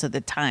right most of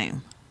the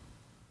time.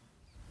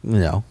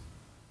 No.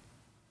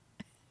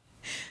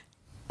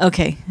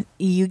 Okay,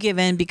 you give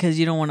in because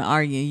you don't want to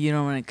argue. You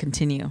don't want to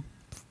continue.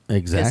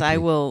 Exactly. Because I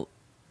will.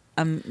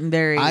 I'm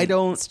very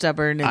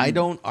stubborn. And I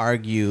don't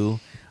argue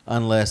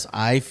unless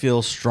I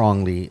feel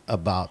strongly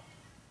about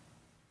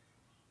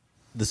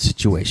the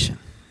situation.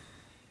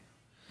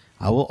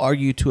 I will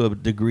argue to a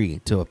degree,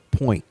 to a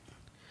point,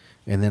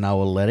 and then I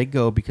will let it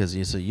go because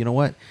you say, you know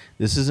what?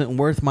 This isn't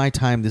worth my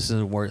time. This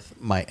isn't worth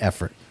my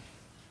effort.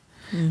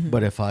 Mm-hmm.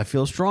 But if I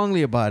feel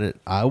strongly about it,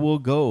 I will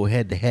go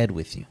head to head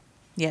with you.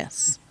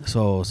 Yes.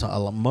 So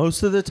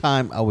most of the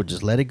time, I would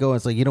just let it go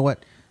and say, you know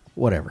what?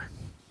 Whatever.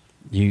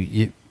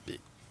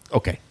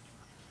 Okay.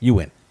 You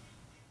win.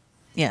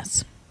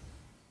 Yes.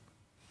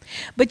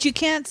 But you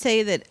can't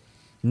say that.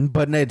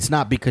 But it's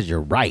not because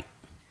you're right.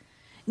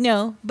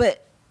 No,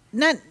 but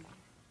not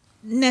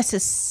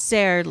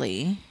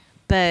necessarily.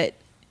 But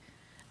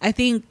I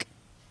think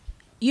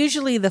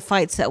usually the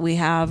fights that we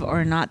have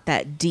are not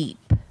that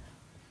deep.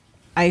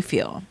 I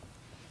feel.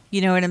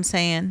 You know what I'm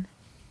saying?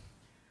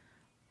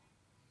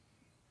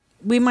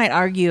 We might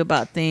argue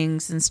about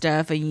things and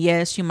stuff, and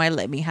yes, you might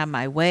let me have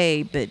my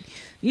way, but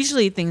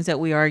usually things that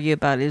we argue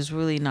about is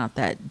really not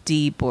that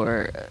deep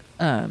or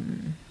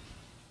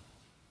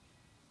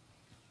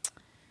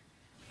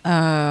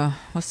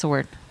what's the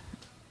word?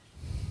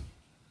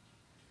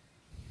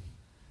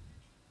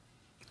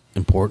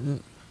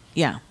 Important.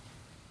 Yeah.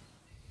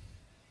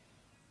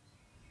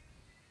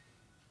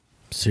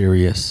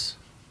 Serious.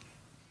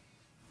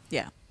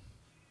 Yeah.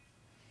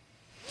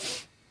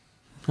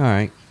 All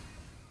right.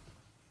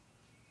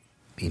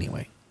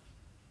 Anyway.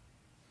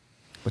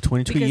 But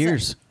 22 Because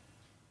years.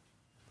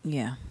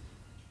 Yeah.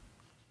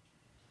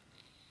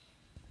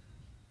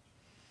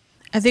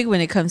 I think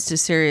when it comes to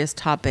serious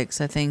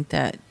topics, I think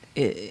that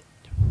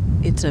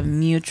it's a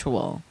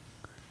mutual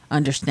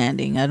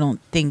understanding. I don't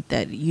think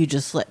that you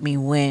just let me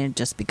win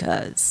just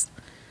because.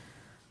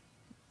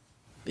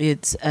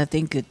 I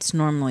think it's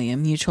normally a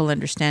mutual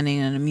understanding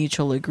and a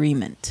mutual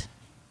agreement.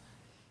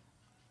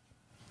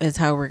 Is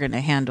how we're going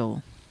to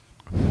handle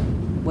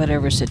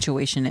whatever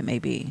situation it may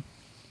be.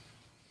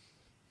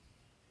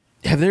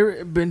 Have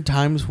there been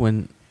times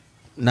when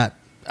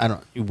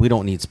we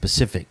don't need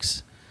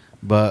specifics,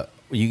 but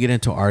you get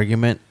into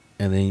argument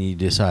and then you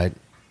decide,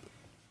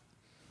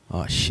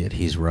 oh shit,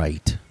 he's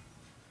right.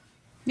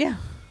 Yeah.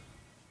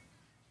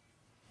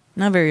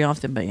 Not very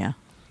often, but yeah.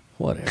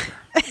 Whatever.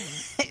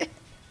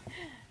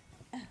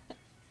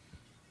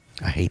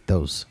 I hate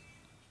those.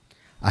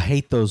 I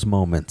hate those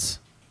moments.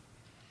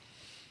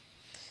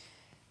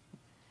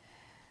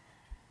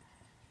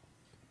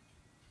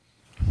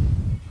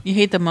 You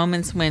hate the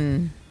moments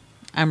when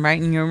I'm right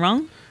and you're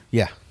wrong?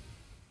 Yeah.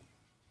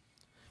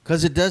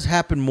 Because it does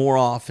happen more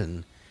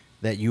often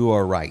that you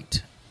are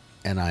right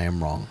and I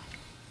am wrong.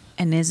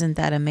 And isn't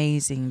that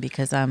amazing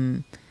because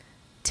I'm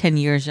 10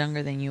 years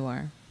younger than you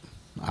are?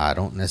 I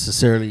don't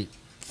necessarily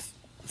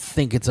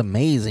think it's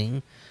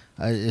amazing.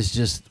 It's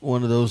just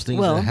one of those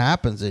things that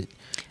happens. That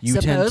you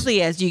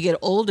supposedly as you get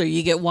older,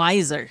 you get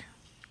wiser.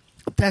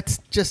 That's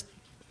just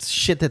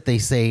shit that they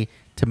say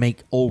to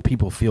make old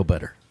people feel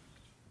better.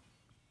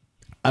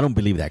 I don't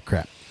believe that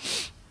crap.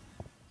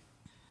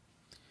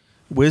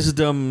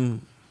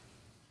 wisdom,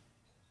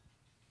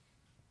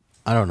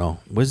 I don't know.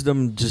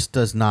 Wisdom just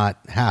does not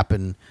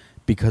happen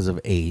because of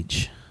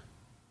age.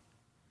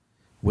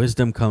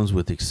 Wisdom comes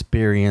with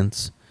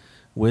experience.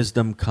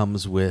 Wisdom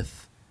comes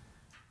with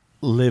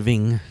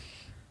living.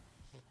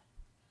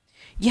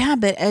 Yeah,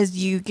 but as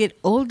you get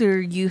older,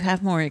 you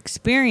have more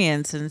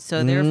experience, and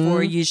so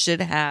therefore you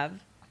should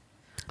have.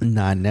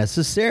 Not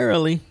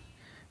necessarily.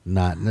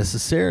 Not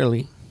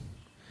necessarily.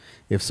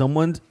 If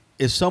someone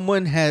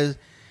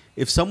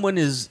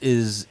is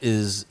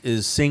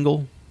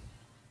single,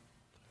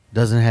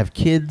 doesn't have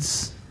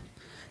kids,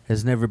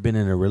 has never been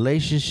in a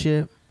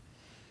relationship,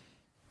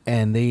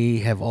 and they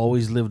have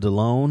always lived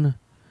alone,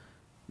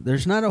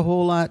 there's not a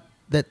whole lot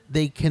that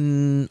they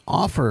can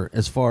offer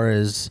as far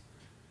as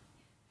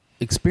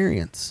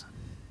experience.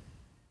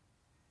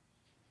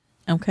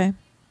 Okay.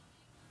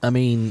 I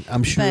mean,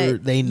 I'm sure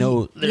But they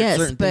know. yes,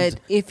 certain but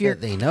things if you're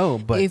that they know,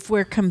 but if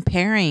we're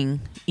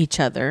comparing each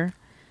other,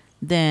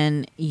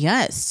 then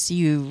yes,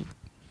 you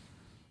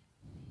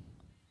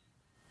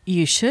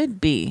should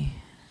be.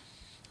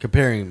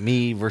 comparing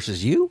me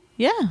versus you,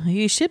 Yeah,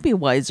 you should be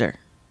wiser.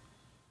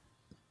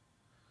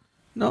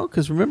 no,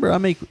 because remember, I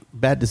make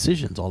bad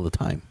decisions all the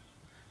time,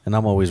 and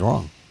I'm always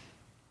wrong.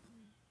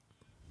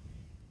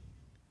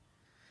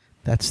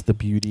 That's the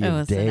beauty Oh,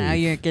 of so Dave. now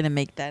you're gonna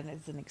make that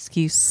as an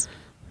excuse.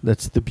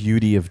 That's the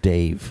beauty of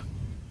Dave.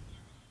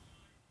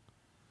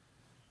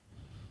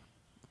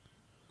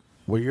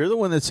 Well, you're the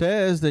one that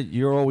says that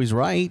you're always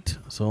right,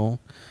 so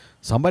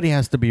somebody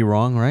has to be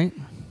wrong, right?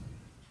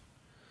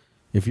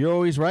 If you're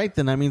always right,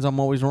 then that means I'm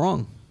always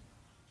wrong.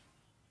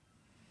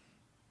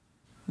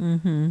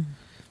 Mm-hmm.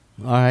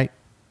 All right.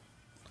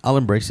 I'll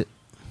embrace it.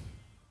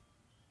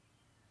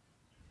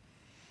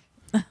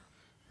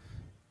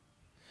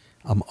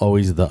 I'm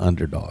always the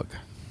underdog.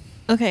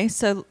 Okay,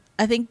 so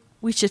I think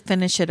we should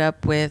finish it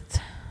up with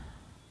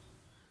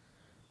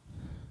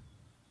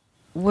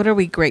what are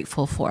we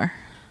grateful for?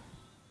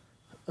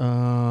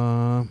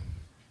 Well,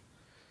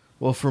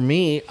 for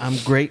me, I'm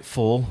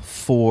grateful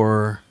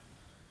for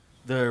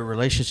the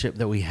relationship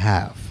that we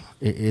have.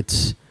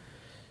 It's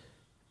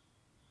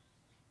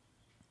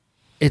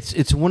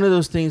one of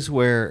those things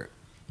where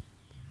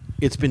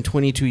it's been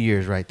 22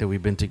 years, right, that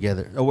we've been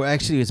together. Oh, well,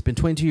 actually, it's been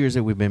 22 years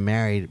that we've been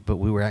married, but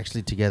we were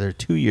actually together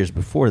 2 years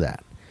before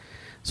that.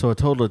 So a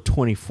total of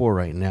 24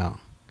 right now.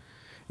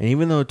 And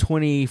even though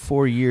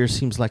 24 years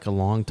seems like a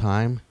long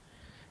time,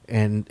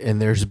 and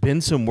there's been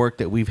some work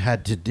that we've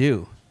had to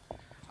do,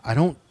 I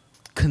don't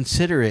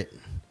consider it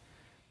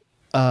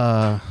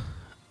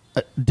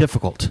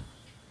difficult.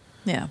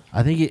 Yeah.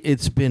 I think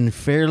it's been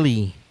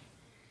fairly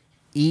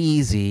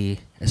easy,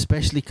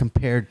 especially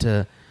compared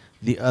to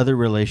the other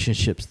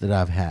relationships that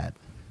I've had.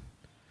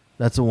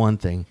 That's the one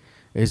thing.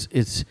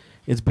 It's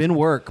been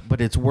work,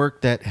 but it's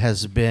work that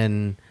has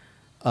been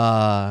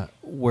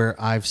where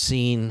I've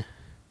seen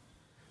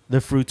the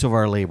fruits of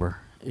our labor,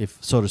 if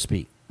so to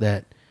speak.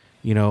 That,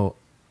 you know,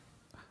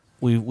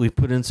 we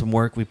put in some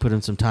work, we put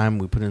in some time,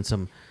 we put in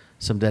some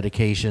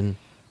dedication,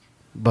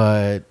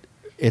 but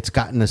it's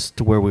gotten us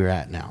to where we're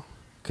at now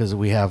because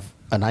we have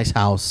a nice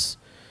house.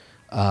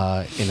 In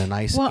a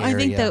nice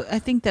area. I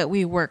think that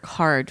we work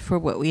hard for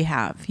what we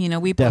have. You know,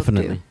 we both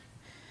Definitely. do.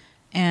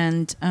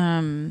 And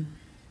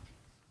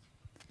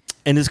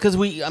it's because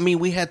we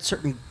had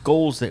certain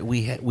goals that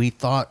we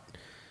thought,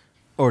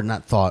 or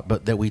not thought,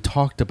 but that we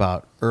talked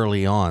about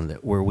early on,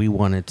 that where we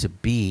wanted to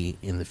be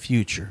in the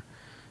future.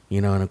 You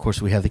know, and of course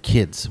we have the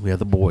kids, we have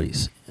the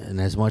boys, and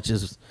as much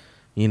as,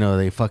 you know,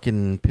 they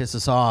fucking piss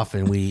us off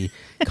and we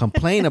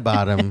complain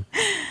about them,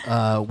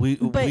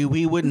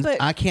 we wouldn't.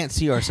 I can't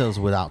see ourselves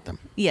without them.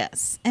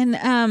 yes, and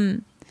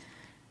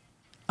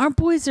our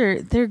boys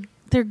they're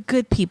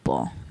good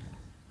people.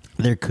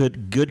 They're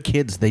good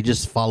kids. They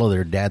just follow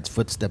their dad's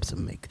footsteps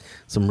and make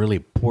some really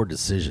poor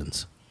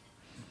decisions.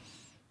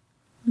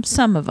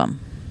 Some of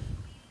them.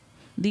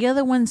 The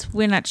other ones,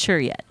 we're not sure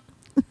yet.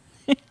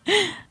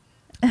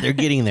 They're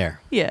getting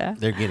there. Yeah,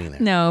 They're getting there.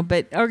 No,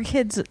 but our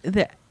kids,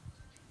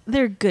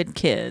 they're good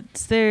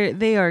kids.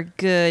 They are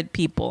good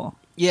people.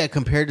 Yeah,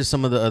 compared to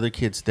some of the other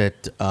kids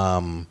that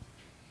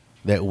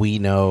that we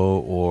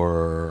know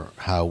or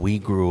how we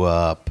grew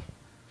up,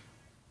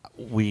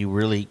 we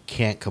really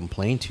can't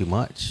complain too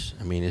much.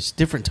 I mean, it's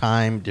different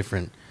time,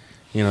 different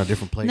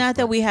place. Not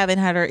that we haven't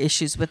had our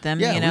issues with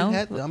them, Yeah, you know,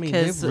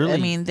 they've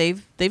really-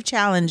 they've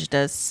challenged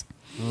us,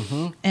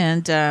 Mm-hmm.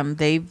 and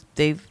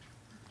they've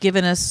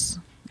given us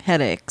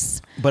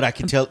headaches. But I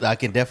can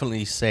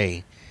definitely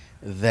say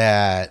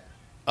that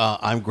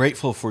I'm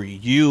grateful for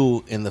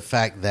you in the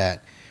fact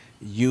that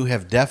you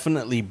have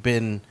definitely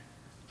been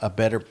a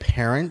better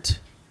parent.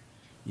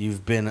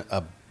 You've been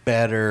a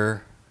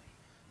better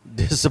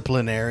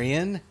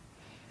disciplinarian.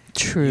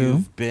 True.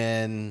 You've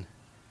been,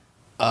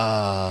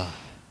 I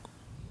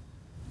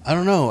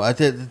don't know. I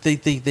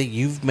think that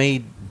you've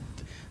made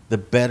the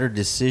better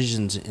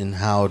decisions in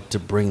how to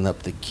bring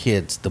up the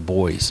kids, the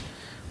boys.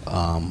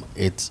 I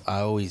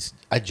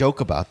joke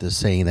about this,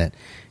 saying that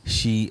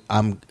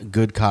I'm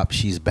good cop,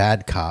 she's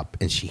bad cop,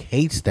 and she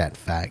hates that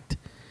fact.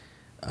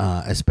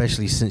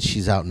 especially since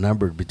she's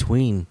outnumbered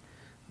between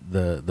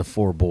the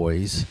four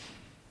boys,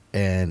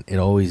 and it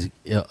always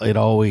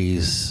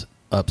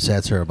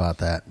upsets her about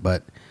that.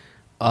 But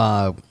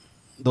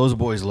those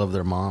boys love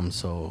their mom,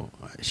 so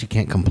she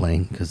can't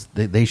complain because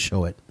they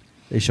show it.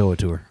 They show it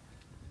to her.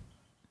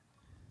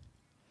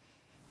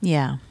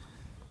 Yeah,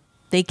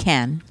 they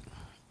can.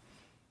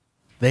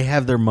 They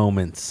have their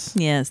moments.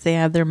 Yes, they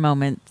have their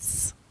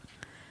moments.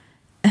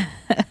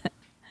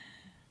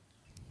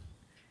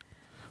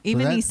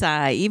 Even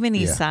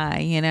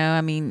Isai, you know,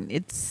 I mean,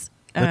 it's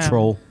A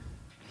troll.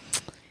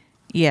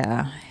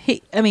 Yeah.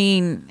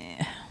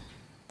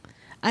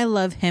 I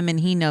love him and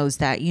he knows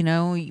that, you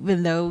know,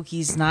 even though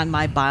he's not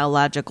my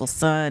biological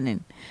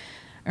son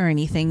or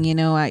anything, you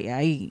know,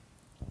 I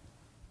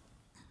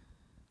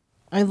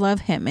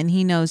love him and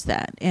he knows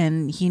that.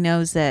 And he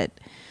knows that,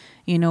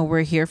 you know,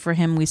 we're here for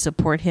him. We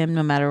support him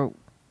no matter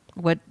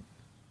what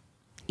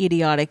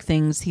idiotic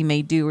things he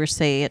may do or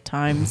say at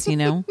times, you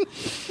know,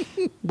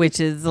 which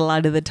is a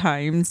lot of the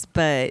times.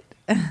 But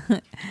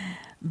I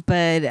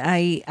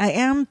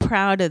am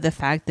proud of the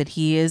fact that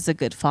he is a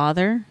good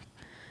father,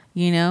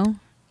 you know.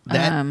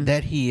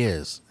 That he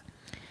is.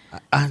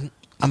 I'm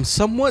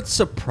somewhat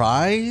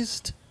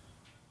surprised,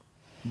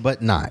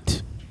 but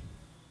not.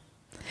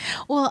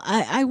 Well,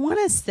 I want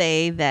to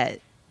say that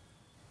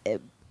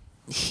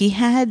he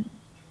had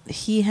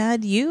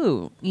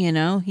you, you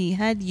know, he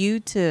had you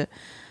to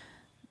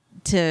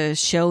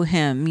show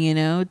him, you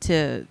know,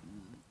 to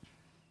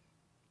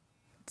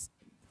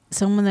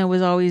someone that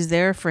was always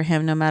there for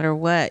him no matter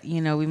what. You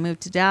know, we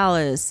moved to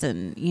Dallas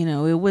and, you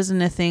know, it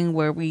wasn't a thing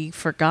where we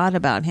forgot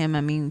about him.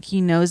 I mean,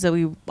 he knows that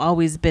we've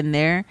always been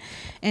there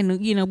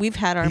and, you know, we've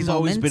had our moments. He's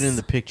always been in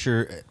the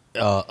picture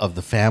of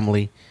the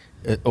family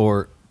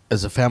or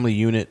as a family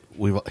unit.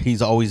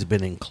 He's always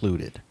been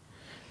included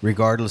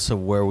regardless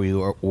of where we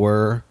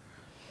were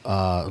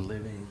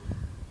living,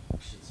 I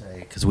should say,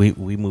 because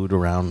we moved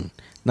around,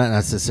 not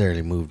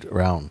necessarily moved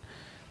around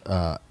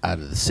out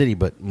of the city,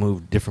 but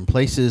moved different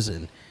places,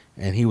 and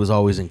he was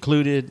always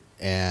included,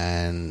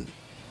 and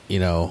you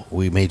know,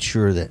 we made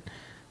sure that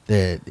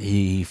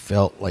he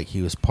felt like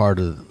he was part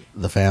of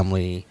the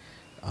family,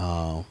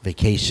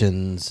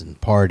 vacations and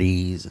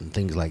parties and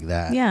things like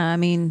that. Yeah, I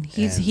mean,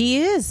 he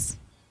is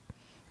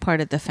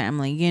part of the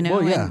family, you know.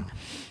 Well, yeah,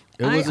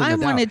 I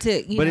wanted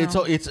to, but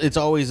it's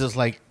always just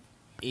like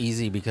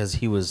easy because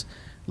he was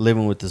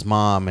living with his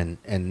mom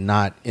and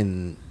not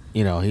in,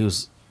 you know, he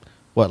was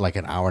like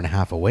an hour and a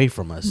half away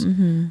from us.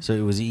 Mm-hmm. So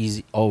it was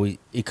easy. Always,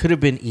 it could have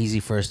been easy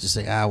for us to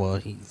say, well,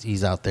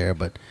 he's out there,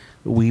 but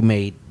we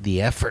made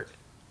the effort,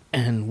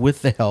 and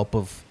with the help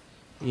of,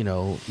 you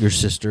know, your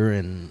sister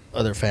and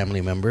other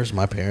family members,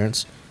 my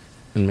parents,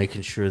 and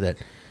making sure that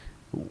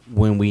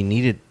when we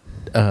needed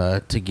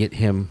to get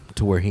him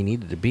to where he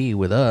needed to be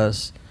with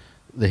us,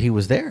 that he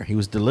was there, he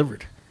was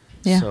delivered.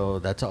 Yeah. So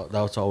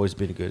that's always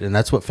been good, and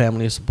that's what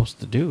family is supposed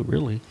to do,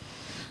 really.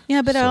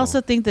 Yeah, but I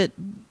also think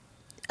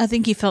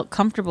he felt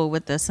comfortable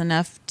with us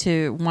enough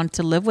to want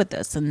to live with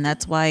us, and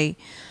that's why,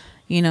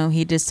 you know,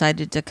 he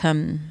decided to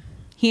come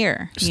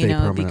here. Stay you know,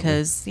 permanently.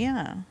 because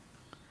yeah.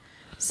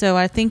 So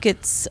I think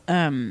it's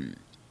I don't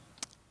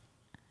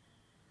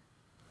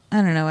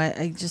know.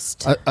 I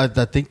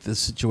think the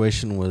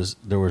situation was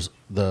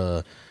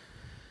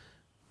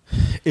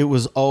it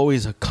was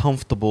always a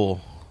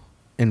comfortable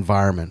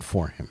environment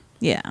for him.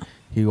 Yeah.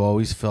 He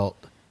always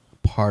felt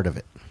part of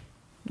it.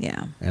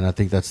 Yeah. And I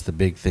think that's the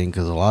big thing,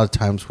 because a lot of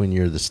times when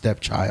you're the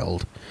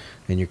stepchild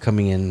and you're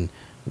coming in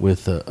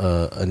with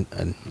a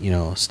you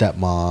know,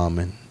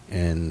 stepmom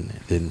and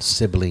then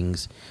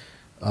siblings,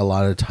 a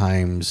lot of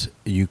times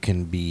you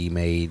can be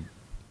made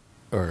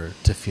or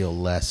to feel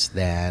less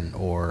than,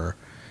 or,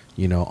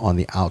 you know, on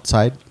the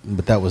outside,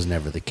 but that was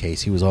never the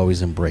case. He was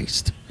always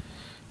embraced.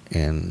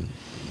 And,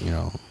 you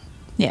know,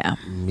 yeah,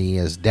 me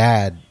as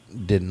dad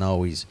didn't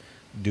always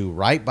do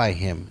right by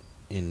him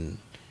in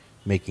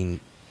making,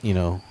 you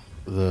know,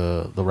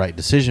 the right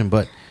decision,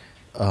 but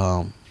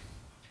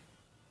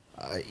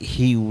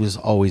he was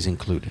always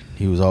included.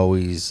 He was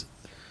always,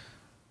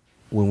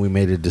 when we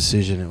made a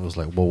decision, it was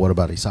like, well, what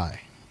about Isai?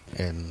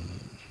 And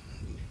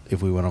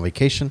if we went on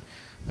vacation,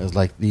 it was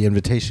like the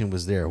invitation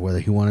was there, whether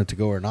he wanted to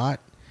go or not.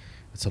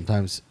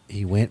 Sometimes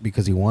he went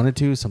because he wanted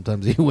to.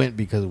 Sometimes he went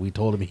because we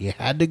told him he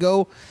had to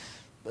go.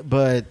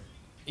 But,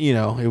 you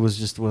know, it was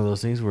just one of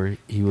those things where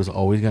he was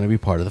always going to be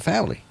part of the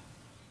family.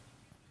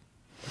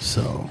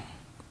 So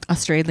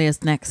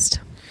Australia's next.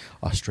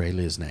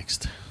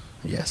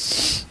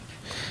 Yes.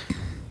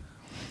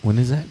 When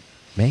is that?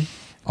 May?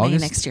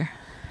 August? May next year.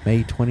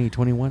 May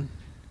 2021?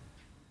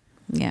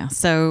 Yeah.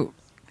 So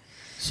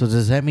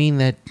does that mean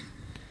that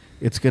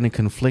it's going to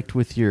conflict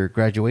with your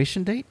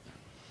graduation date?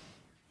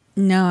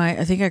 No,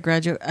 I think I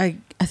graduate. I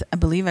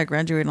believe I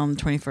graduate on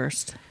the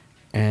 21st.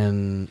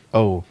 And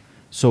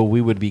so we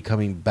would be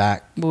coming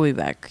back. We'll be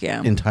back,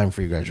 yeah, in time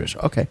for your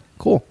graduation. Okay,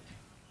 cool,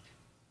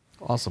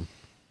 awesome.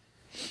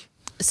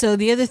 So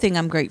the other thing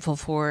I'm grateful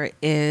for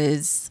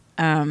is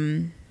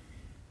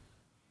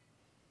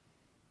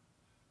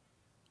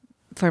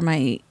for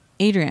my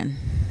Adrian.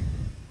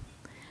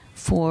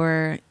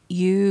 for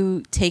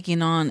you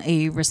taking on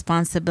a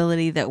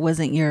responsibility that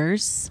wasn't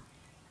yours?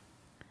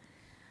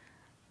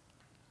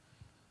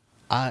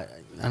 I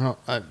don't.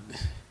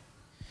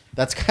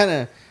 That's kind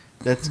of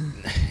that's.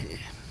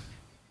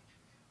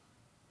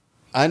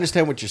 I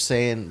understand what you're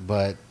saying,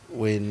 but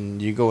when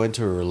you go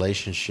into a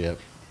relationship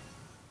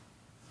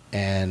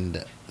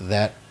and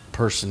that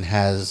person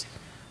has,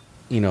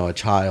 a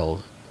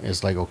child,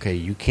 it's like, okay,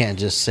 you can't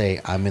just say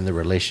I'm in the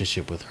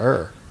relationship with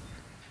her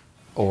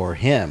or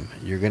him.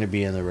 You're going to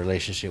be in the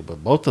relationship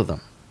with both of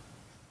them.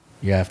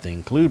 You have to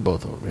include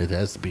both of them. It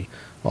has to be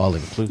all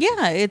inclusive.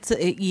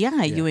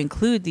 Yeah, you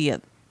include the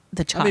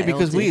child. I mean,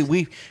 because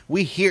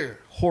we hear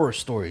horror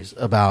stories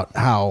about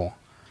how,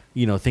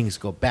 things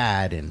go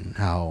bad and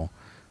how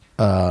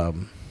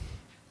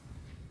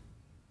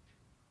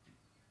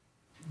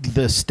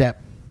the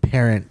step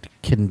parent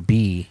can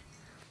be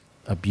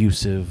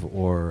abusive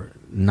or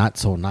not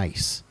so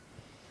nice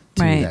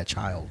to that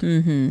child.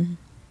 Mm-hmm.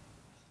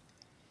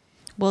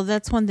 Well,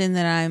 that's one thing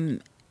that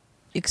I'm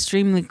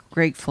extremely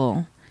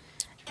grateful.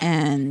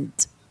 And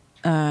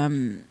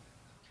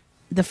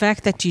the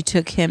fact that you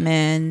took him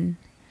in,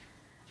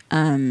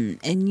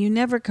 and you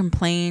never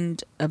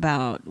complained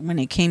about when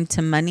it came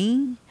to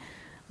money,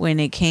 when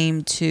it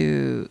came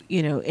to,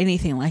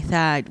 anything like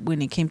that,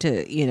 when it came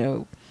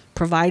to,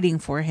 providing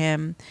for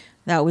him,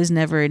 that was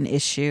never an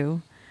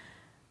issue.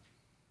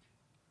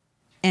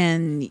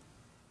 And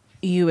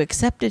you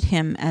accepted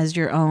him as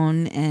your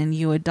own and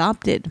you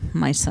adopted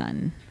my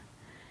son.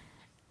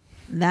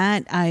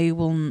 That I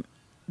will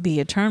be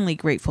eternally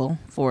grateful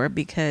for,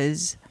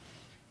 because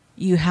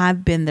you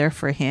have been there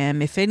for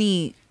him. If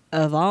any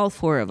of all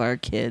four of our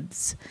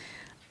kids,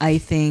 I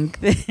think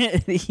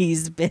that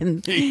he's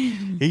been...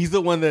 He's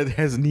the one that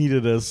has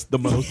needed us the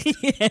most.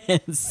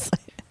 Yes.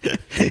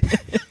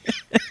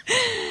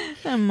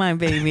 My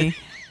baby.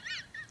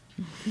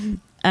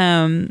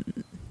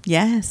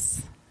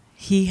 Yes,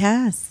 he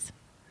has.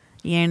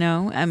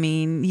 I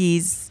mean,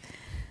 he's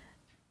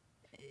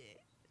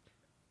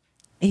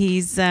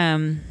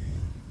I'm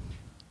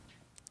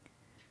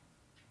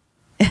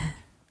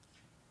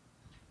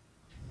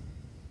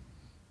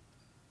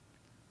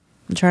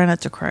trying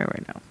not to cry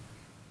right now.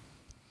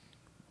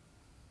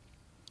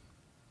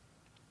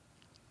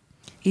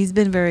 He's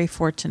been very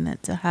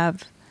fortunate to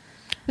have.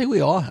 I think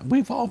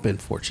we've all been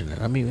fortunate.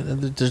 I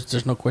mean,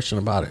 there's no question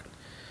about it.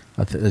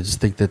 I just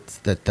think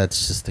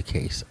that's just the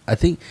case. I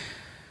think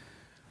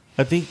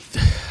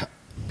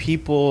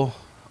people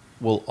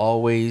will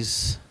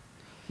always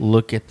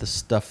look at the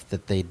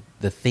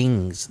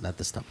things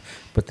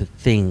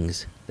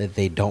that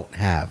they don't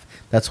have.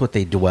 That's what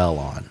they dwell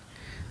on,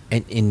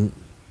 and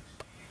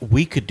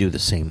we could do the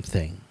same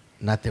thing.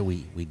 Not that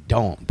we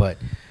don't, but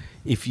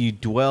if you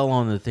dwell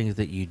on the things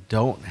that you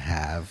don't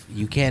have,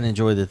 you can't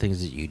enjoy the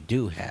things that you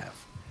do have.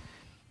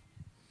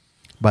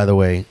 By the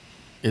way,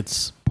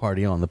 it's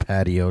party on the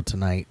patio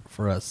tonight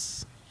for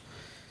us.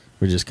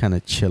 We're just kind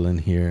of chilling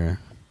here,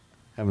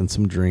 having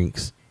some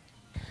drinks.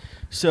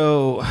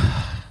 So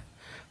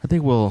I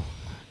think we'll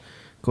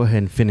go ahead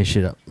and finish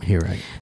it up here, right?